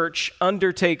Jerusalem church,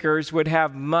 undertakers would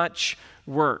have much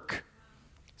work.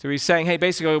 So he's saying, hey,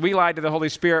 basically, we lie to the Holy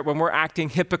Spirit when we're acting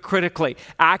hypocritically,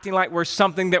 acting like we're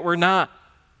something that we're not,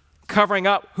 covering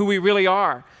up who we really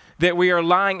are, that we are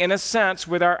lying, in a sense,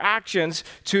 with our actions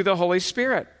to the Holy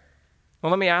Spirit.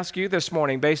 Well, let me ask you this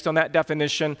morning, based on that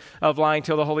definition of lying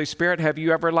to the Holy Spirit, have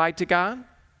you ever lied to God?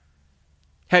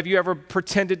 Have you ever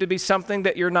pretended to be something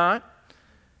that you're not?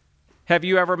 Have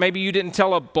you ever, maybe you didn't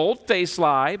tell a bold-faced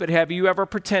lie, but have you ever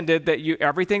pretended that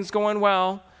everything's going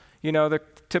well? You know, the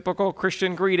typical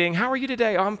Christian greeting, how are you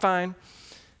today? Oh, I'm fine.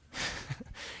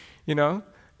 You know,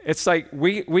 it's like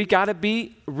we got to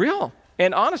be real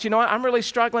and honest. You know what? I'm really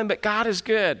struggling, but God is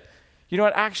good. You know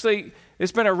what? Actually,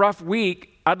 it's been a rough week.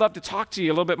 I'd love to talk to you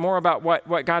a little bit more about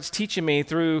what God's teaching me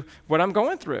through what I'm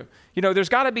going through. You know, there's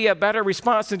got to be a better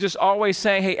response than just always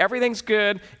saying, hey, everything's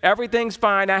good, everything's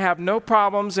fine, I have no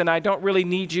problems, and I don't really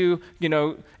need you,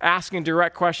 asking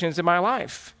direct questions in my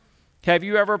life. Have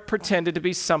you ever pretended to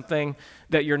be something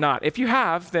that you're not? If you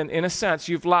have, then in a sense,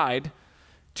 you've lied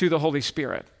to the Holy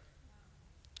Spirit.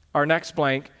 Our next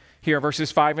blank here,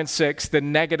 verses 5 and 6, the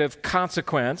negative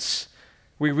consequence.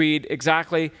 We read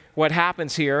exactly what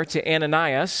happens here to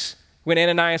Ananias. When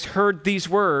Ananias heard these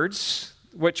words,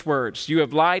 which words? You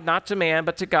have lied not to man,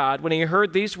 but to God. When he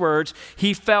heard these words,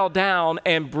 he fell down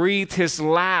and breathed his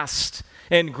last,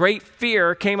 and great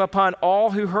fear came upon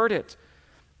all who heard it.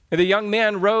 And the young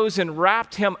men rose and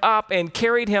wrapped him up and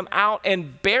carried him out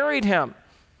and buried him.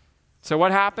 So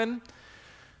what happened?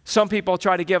 Some people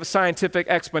try to give a scientific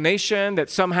explanation that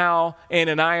somehow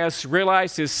Ananias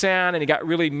realized his sin and he got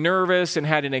really nervous and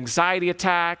had an anxiety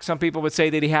attack. Some people would say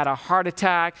that he had a heart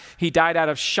attack. He died out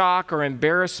of shock or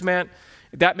embarrassment.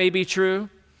 That may be true.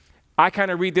 I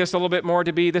kind of read this a little bit more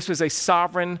to be this was a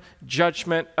sovereign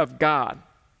judgment of God.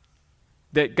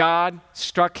 That God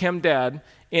struck him dead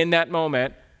in that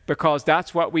moment because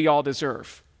that's what we all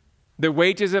deserve. The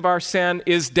wages of our sin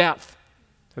is death.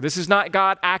 So this is not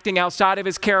God acting outside of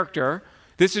his character.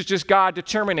 This is just God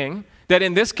determining that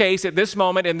in this case, at this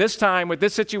moment, in this time, with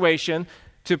this situation,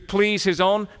 to please his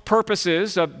own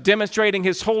purposes of demonstrating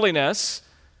his holiness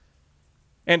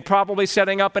and probably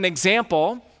setting up an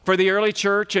example for the early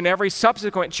church and every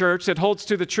subsequent church that holds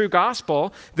to the true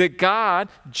gospel, that God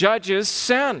judges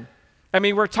sin. I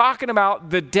mean, we're talking about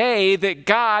the day that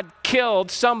God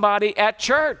killed somebody at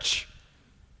church.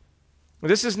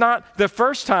 This is not the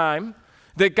first time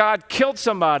that God killed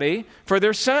somebody for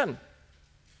their sin.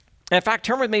 In fact,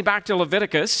 turn with me back to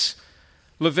Leviticus.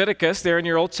 Leviticus, there in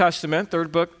your Old Testament,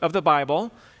 third book of the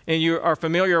Bible, and you are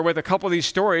familiar with a couple of these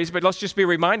stories, but let's just be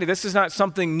reminded, this is not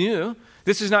something new.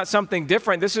 This is not something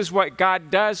different. This is what God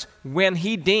does when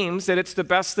he deems that it's the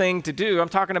best thing to do. I'm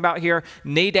talking about here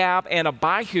Nadab and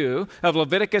Abihu of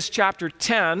Leviticus chapter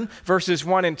 10, verses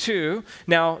 1 and 2.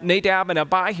 Now, Nadab and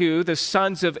Abihu, the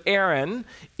sons of Aaron,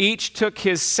 each took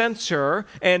his censer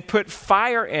and put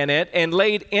fire in it and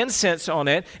laid incense on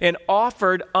it and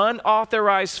offered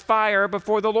unauthorized fire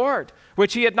before the Lord,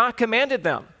 which he had not commanded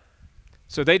them.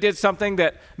 So they did something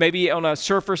that maybe on a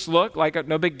surface looked like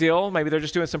no big deal. Maybe they're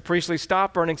just doing some priestly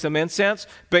stuff, burning some incense.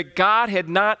 But God had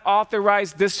not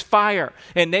authorized this fire.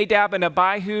 And Nadab and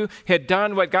Abihu had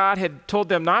done what God had told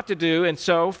them not to do. And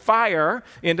so fire,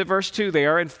 into verse 2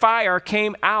 there, and fire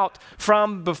came out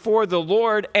from before the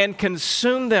Lord and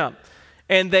consumed them.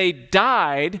 And they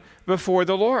died before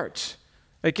the Lord.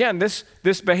 Again, this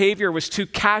behavior was too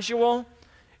casual.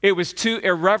 It was too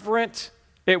irreverent.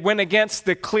 It went against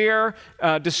the clear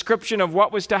description of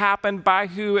what was to happen by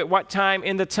who at what time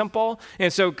in the temple.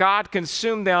 And so God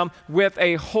consumed them with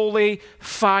a holy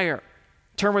fire.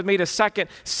 Turn with me to 2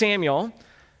 Samuel.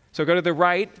 So go to the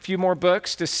right, a few more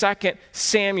books, to 2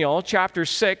 Samuel chapter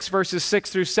 6, verses 6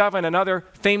 through 7, another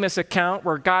famous account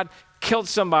where God killed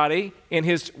somebody in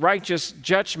his righteous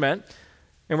judgment.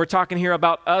 And we're talking here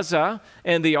about Uzzah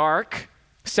and the ark.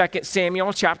 2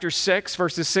 Samuel chapter 6,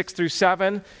 verses 6 through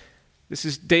 7. This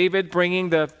is David bringing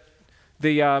the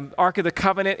Ark of the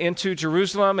Covenant into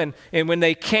Jerusalem. And when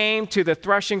they came to the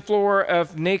threshing floor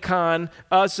of Nacon,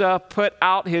 Uzzah put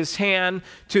out his hand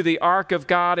to the Ark of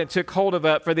God and took hold of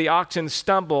it, for the oxen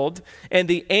stumbled. And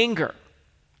the anger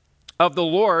of the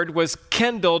Lord was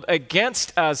kindled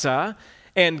against Uzzah,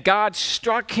 and God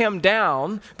struck him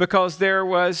down because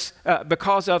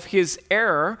of his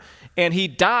error, and he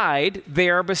died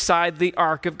there beside the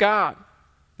Ark of God.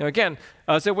 Now again,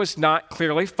 Uzzah was not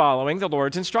clearly following the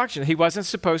Lord's instruction. He wasn't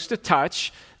supposed to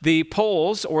touch the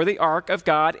poles or the ark of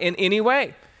God in any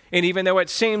way. And even though it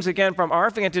seems, again, from our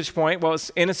vantage point, well,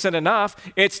 it's innocent enough,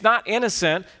 it's not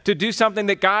innocent to do something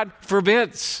that God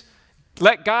forbids.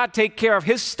 Let God take care of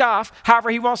his stuff however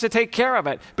he wants to take care of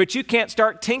it. But you can't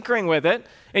start tinkering with it,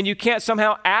 and you can't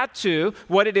somehow add to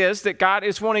what it is that God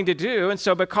is wanting to do. And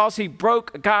so because he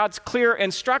broke God's clear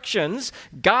instructions,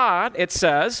 God, it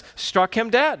says, struck him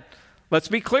dead. Let's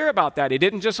be clear about that. He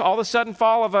didn't just all of a sudden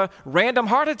fall of a random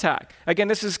heart attack. Again,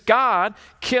 this is God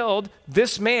killed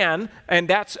this man, and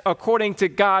that's according to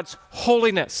God's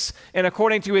holiness and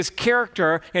according to his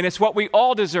character, and it's what we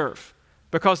all deserve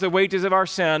because the wages of our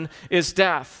sin is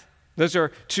death. Those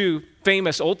are two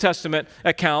famous Old Testament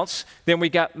accounts. Then we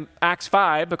got Acts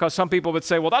 5, because some people would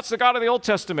say, well, that's the God of the Old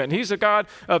Testament. He's a God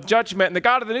of judgment. And the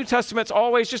God of the New Testament's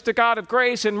always just a God of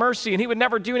grace and mercy, and he would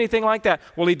never do anything like that.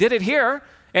 Well, he did it here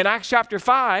in Acts chapter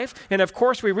 5, and of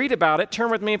course we read about it.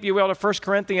 Turn with me, if you will, to 1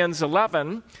 Corinthians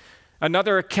 11,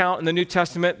 another account in the New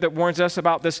Testament that warns us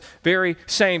about this very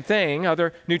same thing,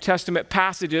 other New Testament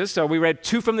passages. So we read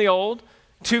 2 from the Old,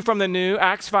 2 from the New,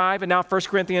 Acts 5, and now 1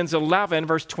 Corinthians 11,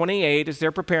 verse 28, as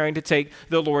they're preparing to take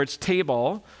the Lord's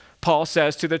table. Paul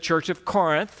says to the church of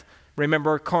Corinth,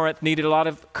 remember, Corinth needed a lot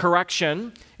of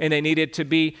correction, and they needed to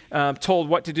be told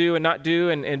what to do and not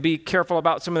do, and be careful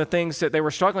about some of the things that they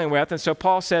were struggling with. And so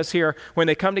Paul says here, when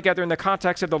they come together in the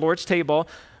context of the Lord's table,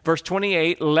 verse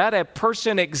 28, let a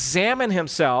person examine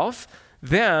himself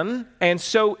then, and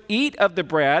so eat of the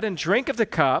bread and drink of the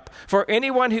cup. For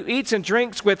anyone who eats and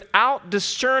drinks without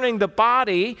discerning the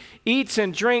body eats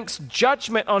and drinks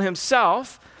judgment on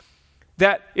himself.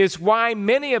 That is why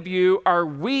many of you are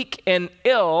weak and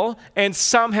ill, and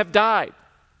some have died.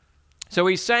 So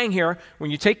he's saying here,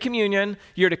 when you take communion,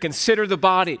 you're to consider the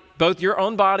body, both your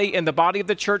own body and the body of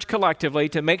the church collectively,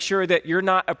 to make sure that you're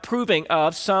not approving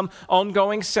of some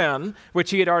ongoing sin,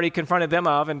 which he had already confronted them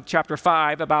of in chapter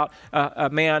 5 about a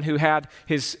man who had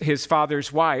his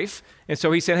father's wife. And so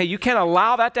he said, hey, you can't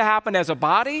allow that to happen as a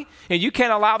body, and you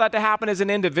can't allow that to happen as an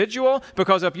individual,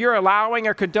 because if you're allowing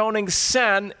or condoning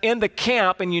sin in the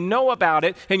camp and you know about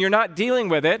it and you're not dealing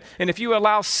with it, and if you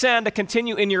allow sin to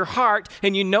continue in your heart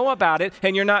and you know about it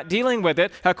and you're not dealing with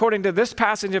it, according to this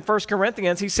passage in 1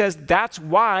 Corinthians, he says that's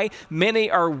why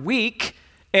many are weak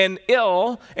and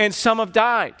ill and some have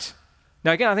died.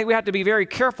 Now, again, I think we have to be very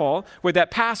careful with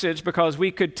that passage, because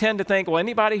we could tend to think, well,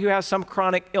 anybody who has some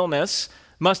chronic illness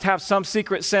must have some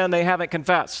secret sin they haven't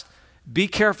confessed. Be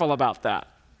careful about that.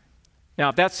 Now,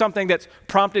 if that's something that's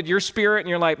prompted your spirit and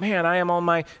you're like, man, I am on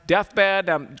my deathbed,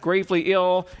 I'm gravely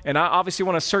ill, and I obviously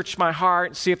want to search my heart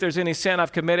and see if there's any sin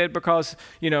I've committed because,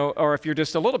 or if you're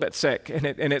just a little bit sick and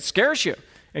it scares you.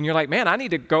 And you're like, man, I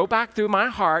need to go back through my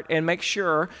heart and make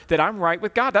sure that I'm right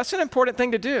with God. That's an important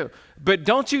thing to do. But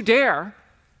don't you dare,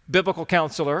 biblical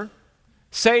counselor,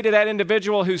 say to that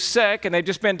individual who's sick and they've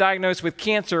just been diagnosed with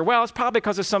cancer, well, it's probably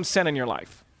because of some sin in your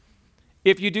life.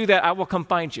 If you do that, I will come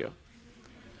find you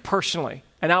personally,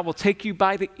 and I will take you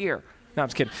by the ear. No, I'm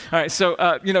just kidding. All right, so,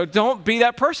 don't be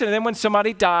that person. And then when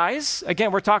somebody dies,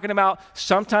 again, we're talking about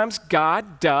sometimes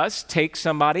God does take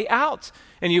somebody out.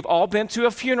 And you've all been to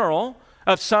a funeral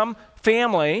of some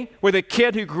family with a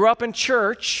kid who grew up in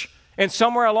church and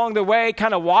somewhere along the way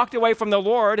kind of walked away from the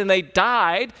Lord, and they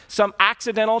died some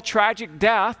accidental, tragic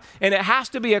death. And it has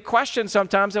to be a question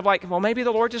sometimes of like, well, maybe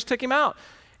the Lord just took him out.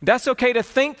 That's okay to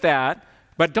think that,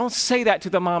 but don't say that to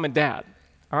the mom and dad.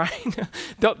 All right?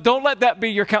 Don't let that be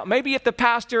your count. Maybe if the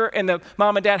pastor and the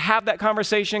mom and dad have that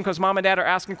conversation because mom and dad are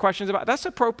asking questions about it, that's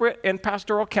appropriate in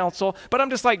pastoral counsel. But I'm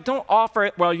just like, don't offer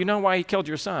it, well, you know why he killed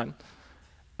your son.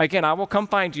 Again, I will come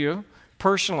find you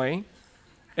personally,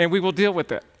 and we will deal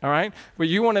with it, all right? Well,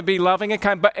 you want to be loving and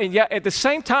kind, and yet at the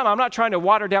same time, I'm not trying to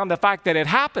water down the fact that it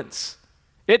happens.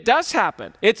 It does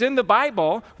happen. It's in the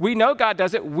Bible. We know God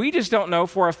does it. We just don't know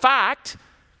for a fact,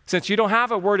 since you don't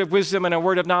have a word of wisdom and a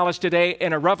word of knowledge today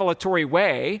in a revelatory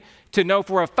way, to know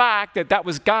for a fact that that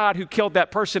was God who killed that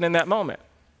person in that moment.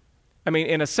 I mean,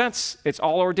 in a sense, it's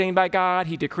all ordained by God.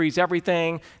 He decrees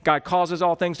everything. God causes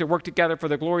all things to work together for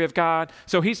the glory of God.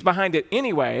 So he's behind it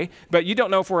anyway, but you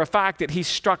don't know for a fact that he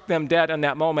struck them dead in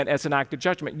that moment as an act of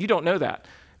judgment. You don't know that.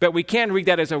 But we can read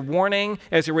that as a warning,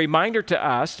 as a reminder to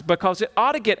us, because it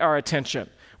ought to get our attention.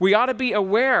 We ought to be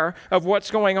aware of what's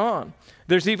going on.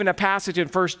 There's even a passage in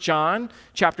 1 John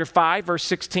chapter 5, verse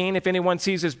 16. If anyone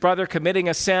sees his brother committing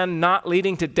a sin not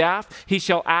leading to death, he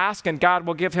shall ask, and God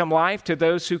will give him life. To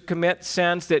those who commit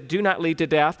sins that do not lead to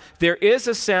death, there is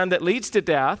a sin that leads to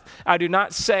death. I do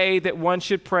not say that one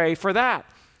should pray for that.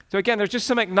 So again, there's just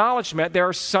some acknowledgement. There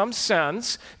are some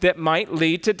sins that might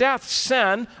lead to death.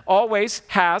 Sin always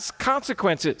has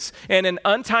consequences. And an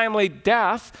untimely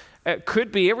death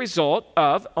could be a result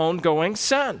of ongoing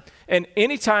sin. And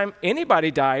anytime anybody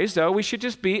dies, though, we should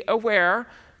just be aware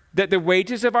that the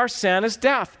wages of our sin is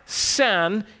death.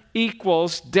 Sin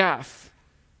equals death.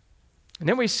 And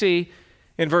then we see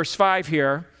in verse 5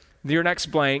 here, your next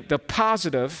blank, the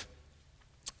positive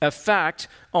effect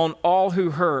on all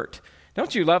who heard.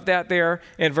 Don't you love that there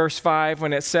in verse 5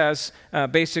 when it says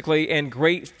basically, and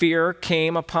great fear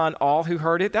came upon all who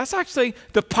heard it? That's actually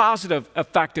the positive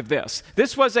effect of this.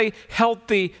 This was a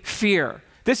healthy fear.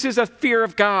 This is a fear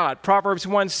of God. Proverbs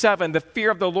 1:7, the fear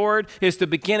of the Lord is the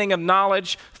beginning of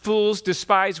knowledge. Fools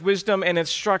despise wisdom and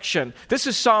instruction. This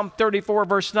is Psalm 34,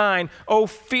 verse 9. Oh,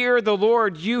 fear the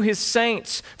Lord, you his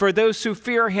saints, for those who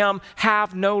fear him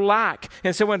have no lack.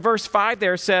 And so when verse 5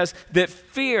 there says that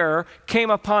fear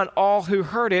came upon all who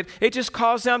heard it, it just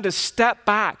caused them to step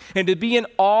back and to be in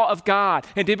awe of God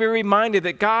and to be reminded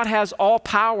that God has all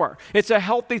power. It's a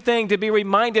healthy thing to be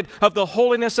reminded of the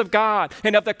holiness of God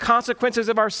and of the consequences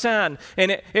of our sin.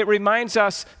 And it reminds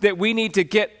us that we need to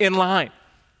get in line.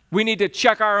 We need to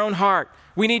check our own heart.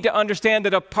 We need to understand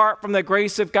that apart from the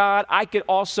grace of God, I could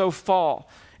also fall.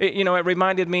 It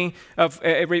reminded me of,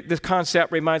 this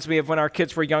concept reminds me of when our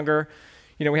kids were younger.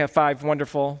 We have 5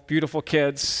 wonderful, beautiful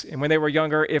kids. And when they were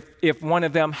younger, if one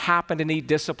of them happened to need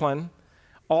discipline,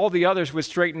 all the others would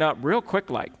straighten up real quick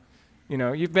like.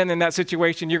 You've been in that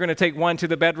situation. You're going to take one to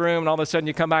the bedroom, and all of a sudden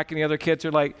you come back and the other kids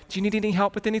are like, do you need any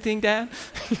help with anything, Dad?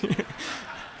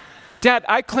 Dad,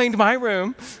 I cleaned my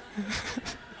room.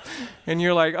 And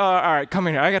you're like, oh, all right, come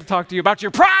in here. I got to talk to you about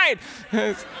your pride.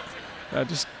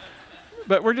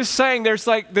 But we're just saying there's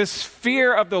like this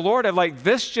fear of the Lord of like,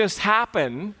 this just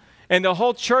happened. And the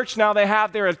whole church now, they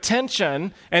have their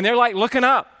attention and they're like looking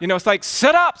up. It's like,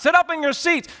 sit up in your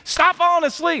seats. Stop falling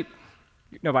asleep.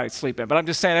 Nobody's sleeping, but I'm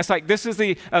just saying, it's like this is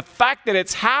the effect that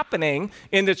it's happening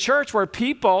in the church where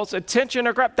people's attention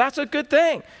are grabbed. That's a good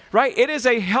thing, right? It is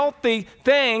a healthy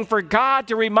thing for God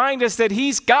to remind us that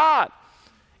he's God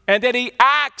and that he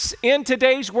acts in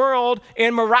today's world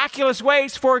in miraculous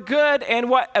ways for good and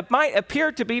what might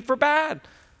appear to be for bad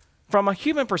from a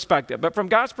human perspective. But from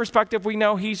God's perspective, we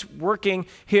know he's working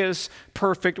his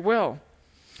perfect will.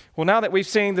 Well, now that we've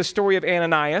seen the story of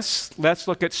Ananias, let's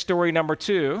look at story number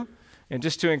 2. And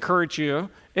just to encourage you,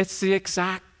 it's the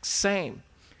exact same.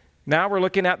 Now we're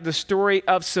looking at the story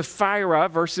of Sapphira,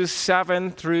 verses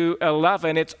 7 through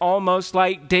 11. It's almost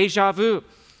like deja vu.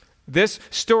 This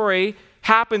story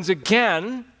happens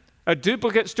again, a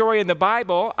duplicate story in the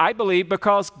Bible, I believe,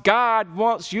 because God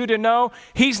wants you to know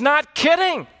he's not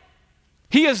kidding.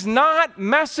 He is not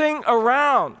messing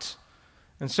around.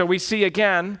 And so we see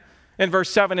again in verse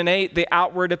 7 and 8 the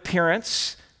outward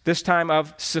appearance, this time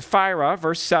of Sapphira,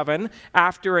 verse 7,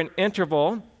 after an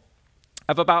interval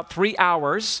of about 3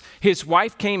 hours, his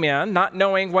wife came in, not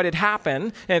knowing what had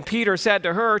happened, and Peter said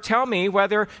to her, tell me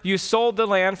whether you sold the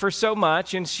land for so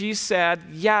much, and she said,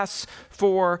 yes,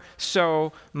 for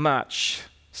so much.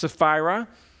 Sapphira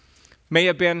may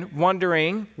have been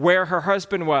wondering where her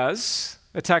husband was.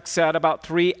 The text said about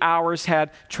 3 hours had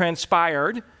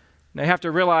transpired. Now you have to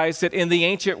realize that in the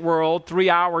ancient world, 3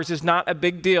 hours is not a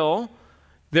big deal.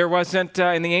 There wasn't,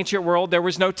 in the ancient world, there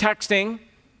was no texting.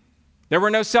 There were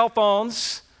no cell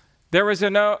phones. There was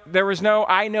no,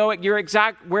 I know your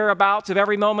exact whereabouts of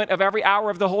every moment of every hour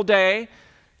of the whole day.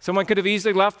 Someone could have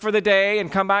easily left for the day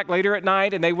and come back later at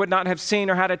night, and they would not have seen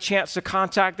or had a chance to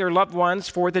contact their loved ones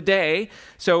for the day.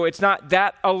 So it's not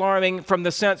that alarming from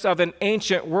the sense of an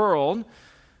ancient world.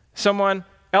 Someone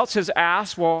else has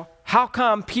asked, well, how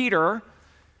come Peter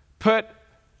put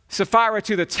Sapphira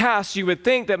to the test? You would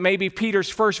think that maybe Peter's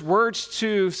first words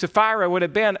to Sapphira would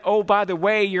have been, oh, by the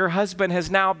way, your husband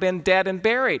has now been dead and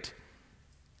buried.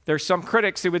 There's some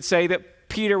critics who would say that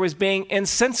Peter was being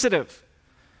insensitive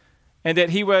and that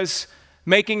he was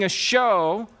making a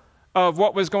show of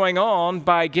what was going on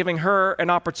by giving her an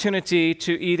opportunity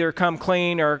to either come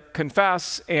clean or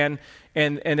confess, and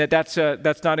that's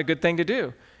not a good thing to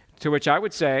do. To which I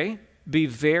would say, be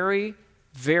very,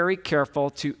 very careful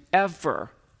to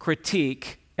ever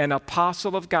critique an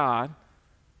apostle of God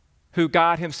who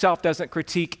God himself doesn't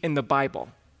critique in the Bible.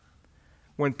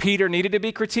 When Peter needed to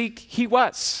be critiqued, he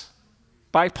was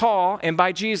by Paul and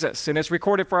by Jesus. And it's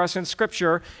recorded for us in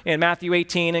Scripture in Matthew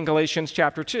 18 and Galatians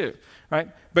chapter 2, right?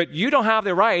 But you don't have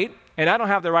the right, and I don't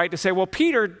have the right to say, well,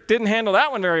 Peter didn't handle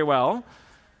that one very well.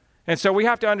 And so we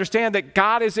have to understand that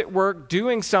God is at work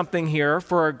doing something here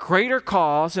for a greater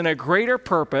cause and a greater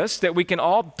purpose that we can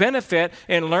all benefit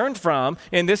and learn from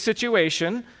in this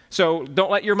situation. So don't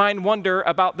let your mind wander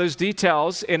about those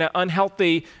details in an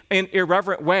unhealthy and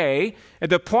irreverent way.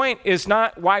 The point is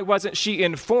not why wasn't she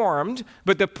informed,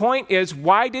 but the point is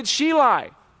why did she lie?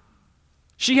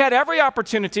 She had every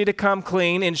opportunity to come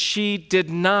clean, and she did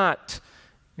not.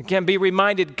 Again, be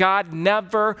reminded, God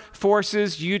never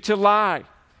forces you to lie.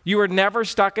 You are never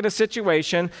stuck in a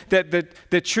situation that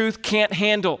the truth can't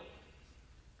handle.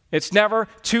 It's never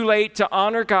too late to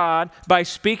honor God by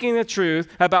speaking the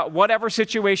truth about whatever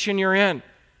situation you're in.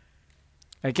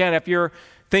 Again, if you're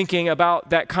thinking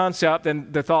about that concept,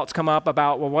 then the thoughts come up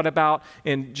about, well, what about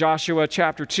in Joshua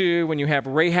chapter 2 when you have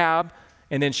Rahab,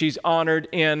 and then she's honored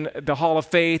in the Hall of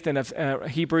Faith in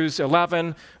Hebrews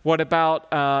 11. What about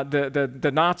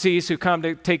the Nazis who come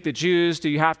to take the Jews? Do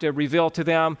you have to reveal to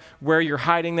them where you're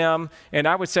hiding them? And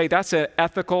I would say that's an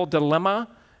ethical dilemma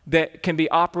that can be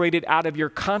operated out of your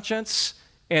conscience.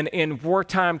 And in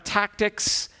wartime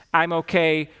tactics, I'm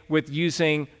okay with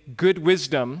using good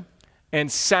wisdom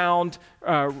and sound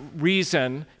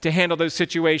reason to handle those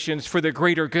situations for the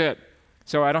greater good.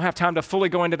 So I don't have time to fully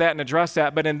go into that and address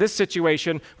that. But in this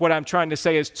situation, what I'm trying to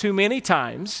say is too many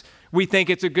times we think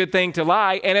it's a good thing to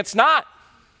lie, and it's not.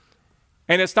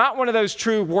 And it's not one of those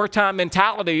true wartime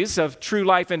mentalities of true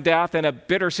life and death in a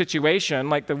bitter situation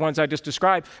like the ones I just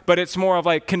described, but it's more of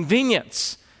like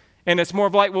convenience. And it's more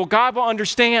of like, well, God will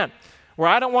understand, or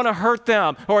I don't want to hurt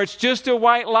them, or it's just a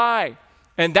white lie.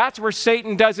 And that's where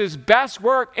Satan does his best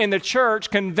work in the church,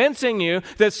 convincing you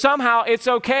that somehow it's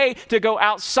okay to go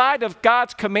outside of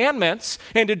God's commandments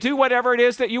and to do whatever it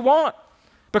is that you want,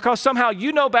 because somehow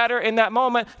you know better in that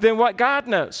moment than what God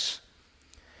knows.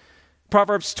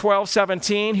 Proverbs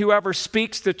 12:17, whoever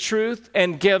speaks the truth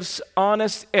and gives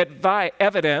honest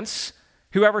evidence,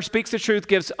 whoever speaks the truth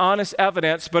gives honest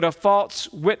evidence, but a false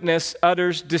witness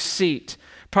utters deceit.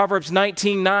 Proverbs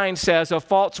 19:9 says, a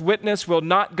false witness will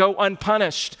not go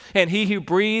unpunished, and he who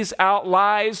breathes out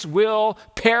lies will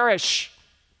perish.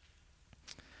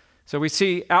 So we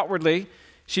see outwardly,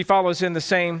 she follows in the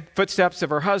same footsteps of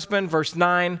her husband. Verse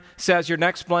 9 says, your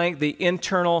next blank, the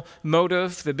internal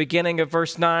motive, the beginning of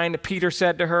verse 9. Peter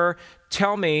said to her,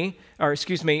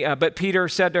 but Peter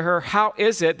said to her, how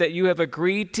is it that you have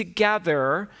agreed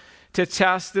together to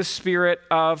test the Spirit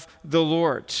of the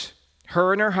Lord?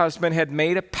 Her and her husband had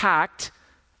made a pact,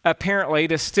 apparently,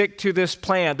 to stick to this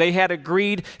plan. They had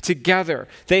agreed together.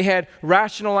 They had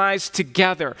rationalized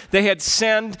together. They had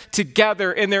sinned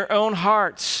together in their own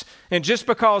hearts. And just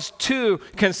because two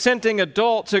consenting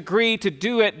adults agree to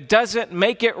do it doesn't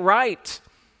make it right.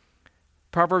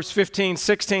 Proverbs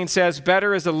 15:16 says,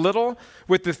 better is a little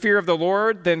with the fear of the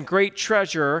Lord than great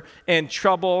treasure and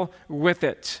trouble with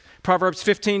it. Proverbs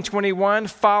 15:21,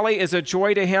 folly is a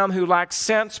joy to him who lacks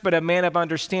sense, but a man of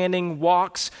understanding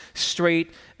walks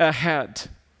straight ahead.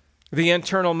 The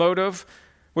internal motive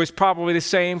was probably the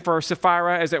same for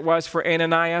Sapphira as it was for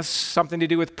Ananias, something to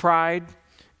do with pride,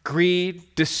 greed,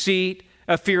 deceit,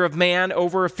 a fear of man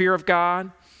over a fear of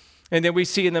God. And then we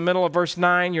see in the middle of verse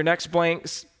 9, your next blank,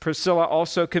 Priscilla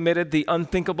also committed the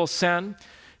unthinkable sin.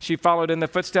 She followed in the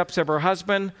footsteps of her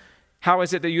husband. How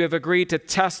is it that you have agreed to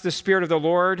test the Spirit of the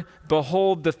Lord?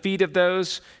 Behold, the feet of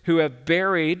those who have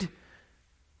buried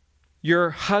your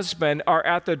husband are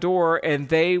at the door, and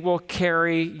they will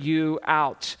carry you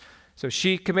out. So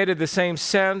she committed the same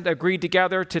sin, agreed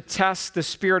together to test the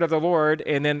Spirit of the Lord,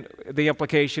 and then the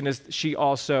implication is she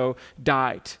also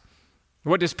died.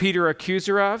 What does Peter accuse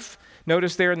her of?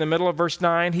 Notice there in the middle of verse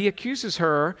 9, he accuses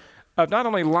her of not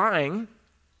only lying,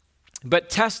 but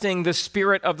testing the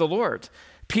Spirit of the Lord.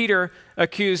 Peter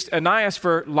accused Ananias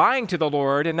for lying to the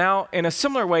Lord, and now in a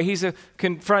similar way, he's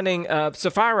confronting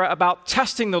Sapphira about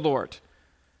testing the Lord.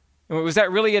 Was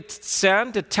that really a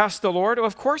sin to test the Lord? Well,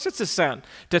 of course it's a sin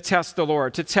to test the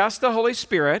Lord. To test the Holy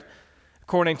Spirit,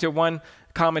 according to one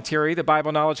commentary, the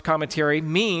Bible Knowledge Commentary,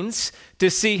 means to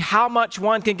see how much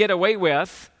one can get away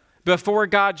with before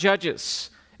God judges.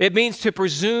 It means to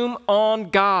presume on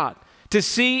God, to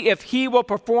see if he will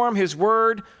perform his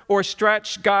word or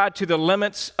stretch God to the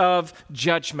limits of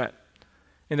judgment.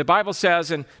 And the Bible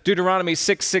says in Deuteronomy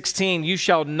 6:16, you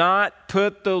shall not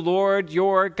put the Lord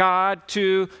your God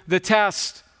to the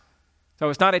test. So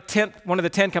it's not one of the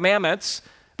 10 commandments,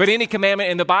 but any commandment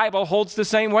in the Bible holds the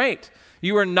same weight.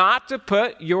 You are not to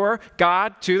put your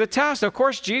God to the test. Of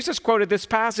course, Jesus quoted this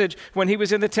passage when he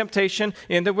was in the temptation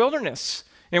in the wilderness.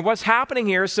 And what's happening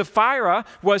here is Sapphira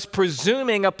was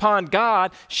presuming upon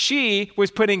God. She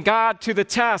was putting God to the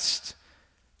test.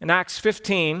 In Acts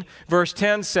 15, verse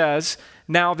 10 says,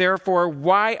 now therefore,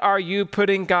 why are you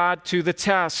putting God to the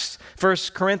test?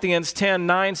 1 Corinthians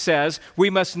 10:9 says, we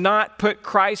must not put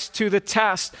Christ to the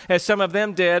test, as some of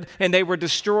them did, and they were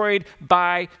destroyed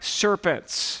by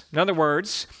serpents. In other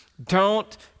words,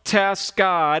 don't test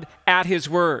God at his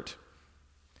word.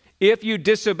 If you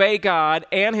disobey God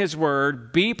and his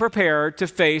word, be prepared to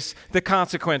face the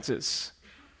consequences.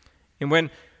 And when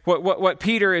what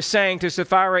Peter is saying to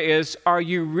Sapphira is, are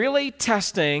you really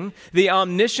testing the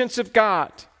omniscience of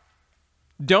God?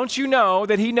 Don't you know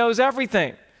that he knows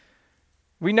everything?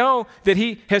 We know that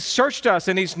he has searched us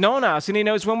and he's known us, and he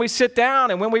knows when we sit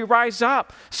down and when we rise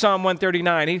up, Psalm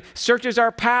 139. He searches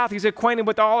our path. He's acquainted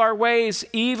with all our ways,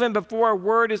 even before a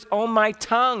word is on my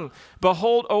tongue.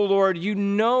 Behold, O Lord, you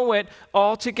know it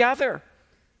altogether.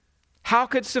 How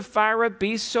could Sapphira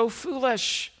be so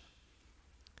foolish?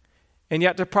 And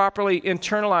yet, to properly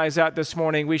internalize that this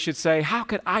morning, we should say, how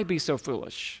could I be so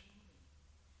foolish?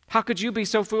 How could you be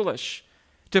so foolish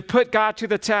to put God to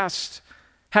the test?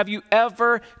 Have you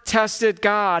ever tested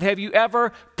God? Have you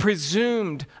ever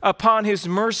presumed upon his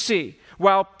mercy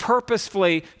while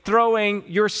purposefully throwing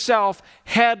yourself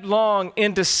headlong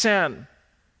into sin?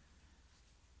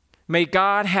 May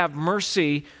God have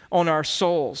mercy on our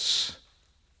souls.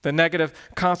 The negative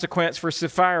consequence for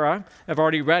Sapphira, I've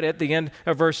already read it, the end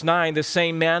of verse 9. The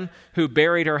same men who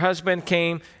buried her husband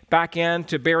came back in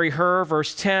to bury her.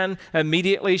 Verse 10,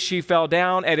 immediately she fell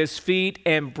down at his feet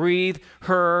and breathed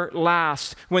her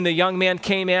last. When the young men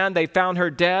came in, they found her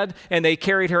dead, and they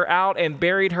carried her out and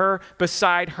buried her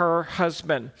beside her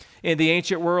husband. In the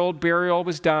ancient world, burial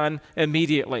was done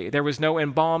immediately. There was no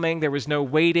embalming. There was no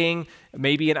waiting,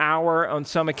 maybe an hour. On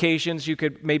some occasions, you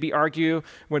could maybe argue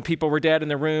when people were dead in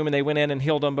the room and they went in and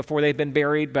healed them before they'd been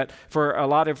buried. But for a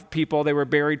lot of people, they were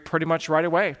buried pretty much right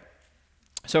away.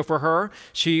 So for her,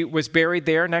 she was buried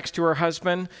there next to her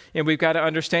husband. And we've got to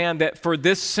understand that for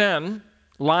this sin,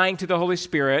 lying to the Holy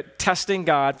Spirit, testing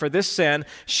God, for this sin,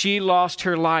 she lost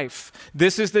her life.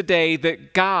 This is the day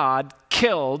that God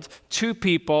killed two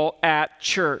people at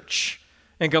church.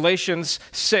 And Galatians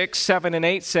 6, 7, and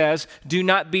 8 says, do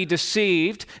not be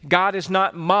deceived. God is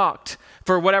not mocked.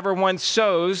 For whatever one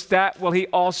sows, that will he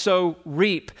also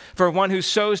reap. For one who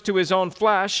sows to his own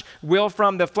flesh will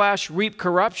from the flesh reap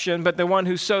corruption, but the one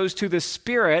who sows to the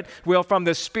Spirit will from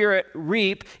the Spirit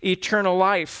reap eternal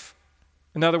life.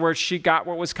 In other words, she got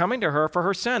what was coming to her for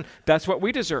her sin. That's what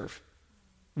we deserve.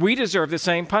 We deserve the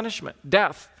same punishment,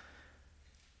 death.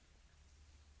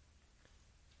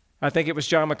 I think it was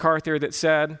John MacArthur that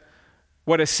said,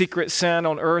 what a secret sin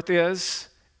on earth is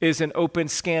an open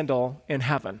scandal in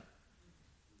heaven.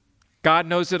 God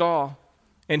knows it all,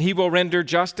 and he will render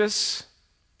justice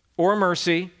or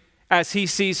mercy as he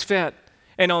sees fit.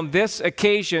 And on this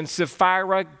occasion,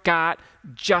 Sapphira got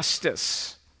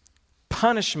justice.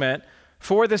 Punishment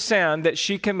for the sin that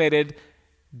she committed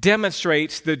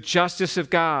demonstrates the justice of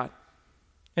God.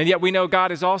 And yet we know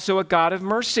God is also a God of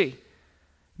mercy.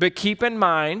 But keep in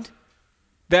mind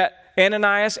that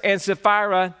Ananias and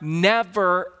Sapphira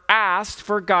never asked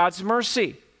for God's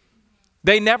mercy.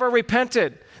 They never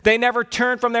repented. They never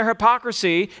turned from their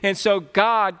hypocrisy, and so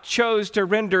God chose to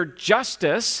render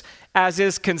justice as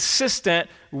is consistent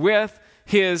with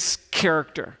his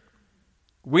character.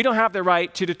 We don't have the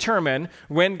right to determine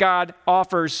when God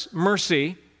offers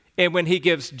mercy and when he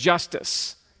gives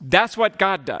justice. That's what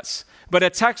God does. But a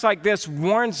text like this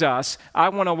warns us, I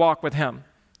want to walk with him,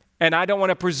 and I don't want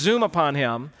to presume upon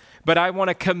him, but I want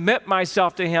to commit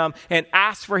myself to him and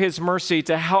ask for his mercy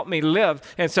to help me live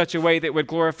in such a way that would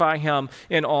glorify him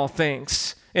in all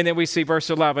things. And then we see verse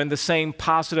 11, the same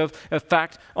positive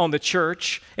effect on the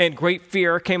church, and great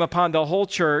fear came upon the whole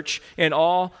church and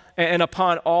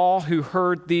upon all who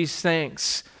heard these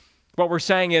things. What we're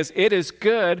saying is it is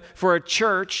good for a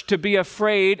church to be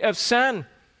afraid of sin.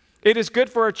 It is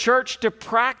good for a church to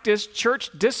practice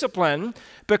church discipline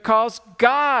because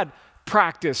God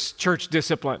practiced church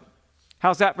discipline.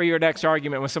 How's that for your next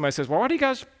argument when somebody says, well, why do you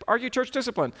guys argue church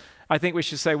discipline? I think we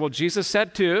should say, well, Jesus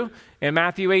said to in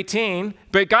Matthew 18,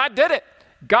 but God did it.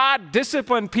 God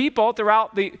disciplined people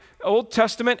throughout the Old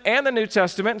Testament and the New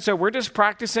Testament, and so we're just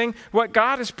practicing what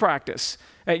God has practiced.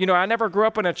 I never grew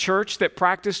up in a church that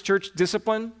practiced church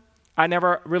discipline. I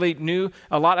never really knew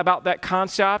a lot about that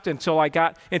concept until I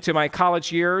got into my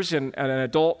college years and an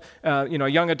adult, a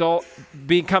young adult,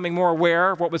 becoming more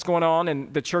aware of what was going on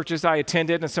in the churches I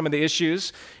attended and some of the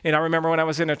issues. And I remember when I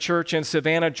was in a church in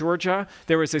Savannah, Georgia,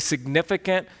 there was a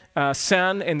significant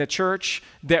sin in the church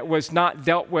that was not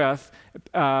dealt with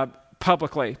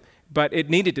publicly, but it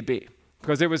needed to be.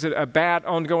 Because there was a bad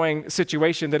ongoing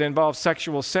situation that involved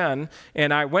sexual sin.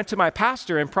 And I went to my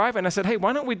pastor in private and I said, hey,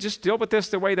 why don't we just deal with this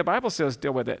the way the Bible says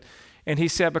deal with it? And he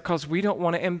said, because we don't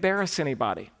want to embarrass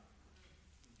anybody.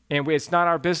 And it's not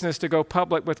our business to go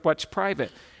public with what's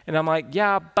private. And I'm like,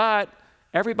 yeah, but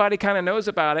everybody kind of knows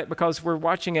about it because we're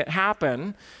watching it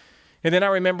happen. And then I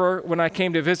remember when I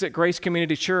came to visit Grace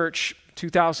Community Church,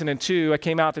 2002, I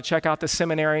came out to check out the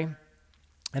seminary.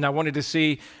 And I wanted to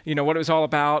see, what it was all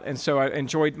about. And so I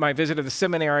enjoyed my visit to the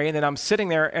seminary. And then I'm sitting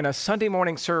there in a Sunday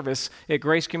morning service at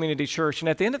Grace Community Church. And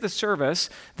at the end of the service,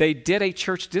 they did a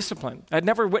church discipline. I'd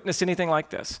never witnessed anything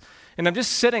like this. And I'm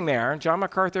just sitting there. John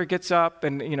MacArthur gets up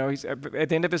and, he's at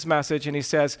the end of his message and he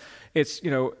says,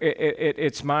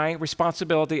 it's my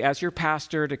responsibility as your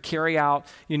pastor to carry out,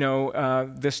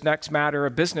 this next matter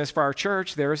of business for our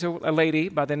church. There's a lady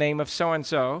by the name of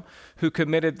so-and-so who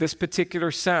committed this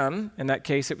particular sin. In that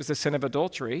case, it was the sin of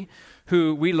adultery,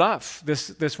 who we love,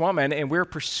 this woman, and we're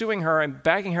pursuing her and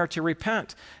begging her to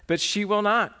repent, but she will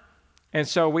not. And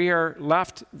so we are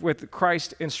left with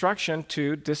Christ's instruction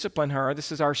to discipline her. This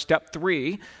is our step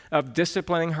 3 of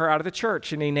disciplining her out of the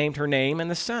church. And he named her name and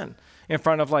the sin in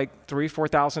front of like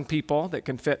 4,000 people that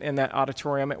can fit in that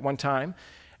auditorium at one time.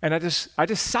 And I just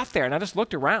sat there and I just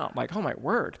looked around like, oh my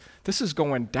word, this is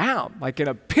going down like in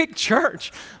a big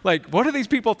church. Like, what are these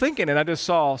people thinking? And I just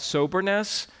saw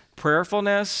soberness,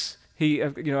 prayerfulness. He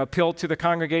appealed to the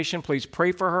congregation, please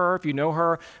pray for her. If you know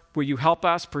her, will you help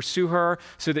us pursue her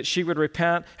so that she would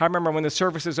repent? I remember when the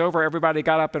service is over, everybody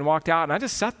got up and walked out, and I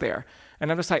just sat there.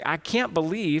 And I'm just like, I can't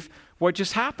believe what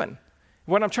just happened.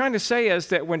 What I'm trying to say is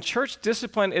that when church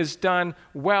discipline is done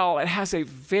well, it has a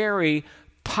very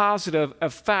positive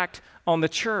effect on the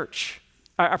church.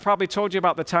 I probably told you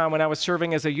about the time when I was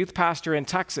serving as a youth pastor in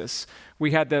Texas. We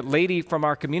had the lady from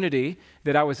our community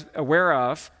that I was aware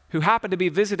of who happened to be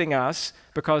visiting us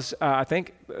because I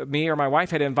think me or my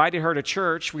wife had invited her to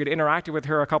church. We had interacted with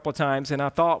her a couple of times, and I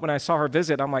thought when I saw her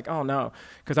visit, I'm like, oh no,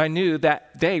 because I knew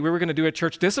that day we were going to do a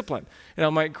church discipline. And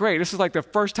I'm like, great, this is like the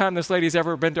first time this lady's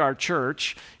ever been to our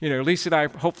church. Lisa and I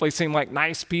hopefully seem like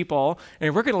nice people,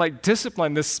 and we're going to like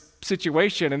discipline this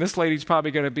situation, and this lady's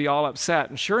probably going to be all upset.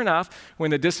 And sure enough, when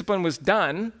the discipline was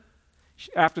done,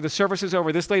 after the service is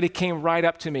over, this lady came right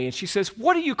up to me, and she says,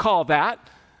 what do you call that?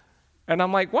 And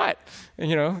I'm like, what?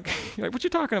 And, like, what you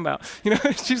talking about?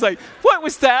 She's like, what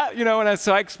was that?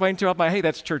 So I explained to her, I'm like, hey,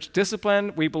 that's church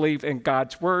discipline. We believe in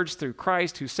God's words through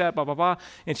Christ who said, blah, blah, blah.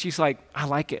 And she's like, I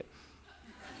like it.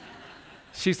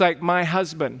 She's like, my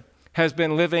husband has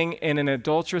been living in an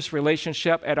adulterous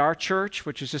relationship at our church,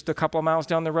 which is just a couple of miles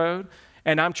down the road.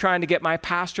 And I'm trying to get my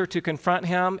pastor to confront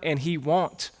him, and he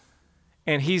won't.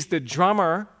 And he's the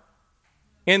drummer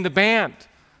in the band.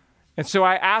 And so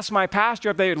I asked my pastor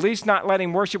if they at least not let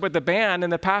him worship with the band,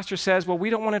 and the pastor says, well, we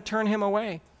don't want to turn him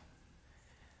away.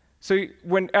 So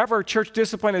whenever church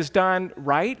discipline is done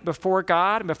right before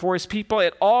God and before his people,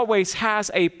 it always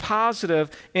has a positive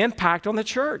impact on the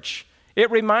church. It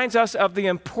reminds us of the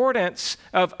importance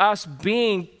of us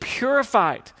being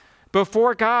purified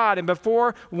before God and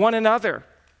before one another.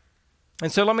 And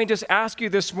so let me just ask you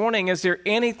this morning, is there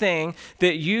anything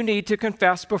that you need to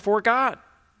confess before God?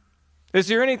 Is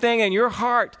there anything in your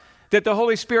heart that the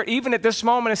Holy Spirit, even at this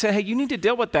moment, has said, hey, you need to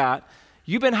deal with that?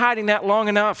 You've been hiding that long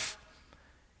enough.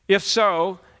 If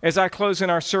so, as I close in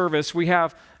our service, we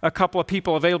have a couple of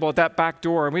people available at that back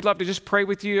door, and we'd love to just pray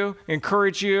with you,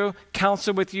 encourage you,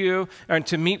 counsel with you, and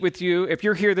to meet with you. If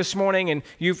you're here this morning and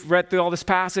you've read through all this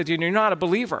passage and you're not a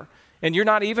believer, and you're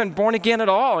not even born again at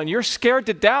all, and you're scared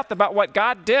to death about what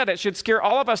God did, it should scare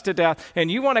all of us to death, and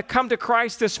you want to come to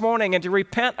Christ this morning and to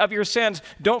repent of your sins,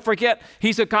 don't forget,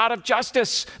 he's a God of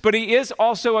justice, but he is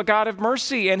also a God of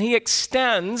mercy, and he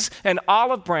extends an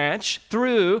olive branch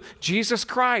through Jesus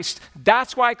Christ.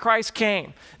 That's why Christ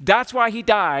came. That's why he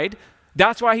died.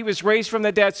 That's why he was raised from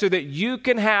the dead, so that you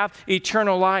can have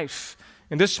eternal life.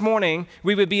 And this morning,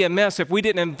 we would be amiss if we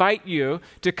didn't invite you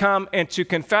to come and to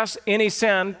confess any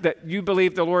sin that you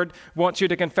believe the Lord wants you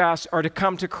to confess, or to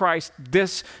come to Christ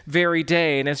this very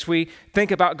day. And as we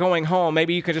think about going home,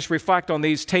 maybe you can just reflect on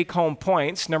these take-home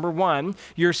points. Number 1,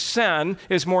 your sin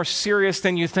is more serious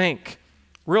than you think.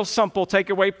 Real simple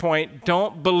takeaway point,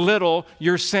 don't belittle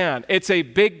your sin. It's a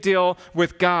big deal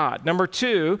with God. Number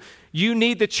 2, you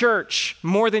need the church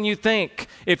more than you think.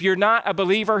 If you're not a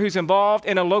believer who's involved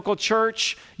in a local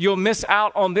church, you'll miss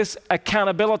out on this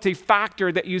accountability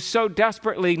factor that you so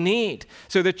desperately need.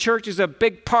 So the church is a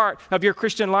big part of your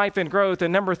Christian life and growth.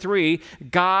 And number 3,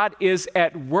 God is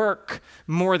at work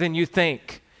more than you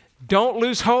think. Don't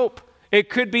lose hope. It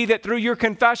could be that through your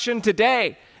confession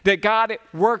today, that God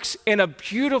works in a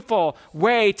beautiful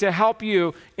way to help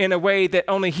you in a way that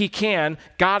only he can.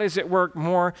 God is at work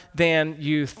more than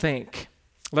you think.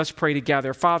 Let's pray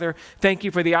together. Father, thank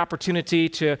you for the opportunity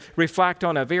to reflect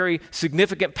on a very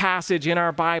significant passage in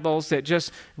our Bibles that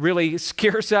just really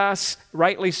scares us,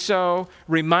 rightly so,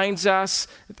 reminds us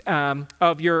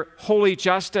of your holy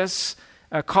justice,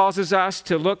 causes us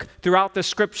to look throughout the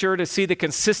scripture to see the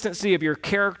consistency of your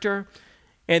character.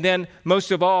 And then,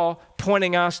 most of all,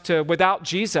 pointing us to without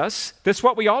Jesus, this is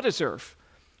what we all deserve.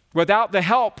 Without the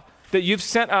help that you've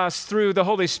sent us through the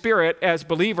Holy Spirit as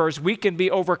believers, we can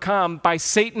be overcome by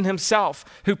Satan himself,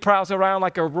 who prowls around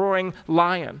like a roaring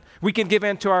lion. We can give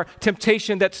in to our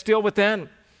temptation that's still within,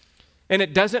 and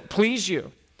it doesn't please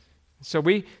you. So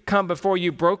we come before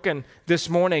you broken this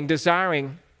morning,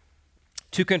 desiring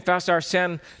to confess our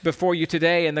sin before you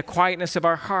today in the quietness of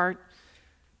our heart,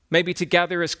 maybe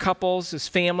together as couples, as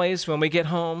families when we get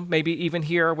home, maybe even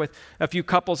here with a few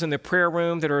couples in the prayer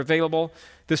room that are available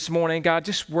this morning. God,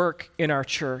 just work in our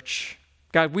church.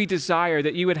 God, we desire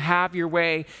that you would have your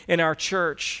way in our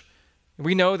church.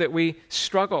 We know that we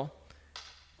struggle,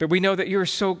 but we know that you're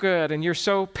so good and you're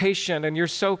so patient and you're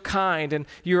so kind and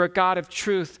you're a God of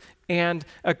truth and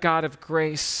a God of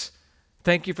grace.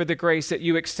 Thank you for the grace that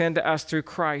you extend to us through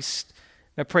Christ.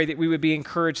 I pray that we would be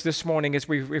encouraged this morning as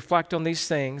we reflect on these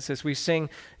things, as we sing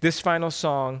this final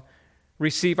song.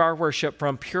 Receive our worship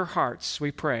from pure hearts,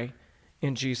 we pray.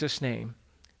 In Jesus' name,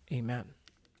 amen.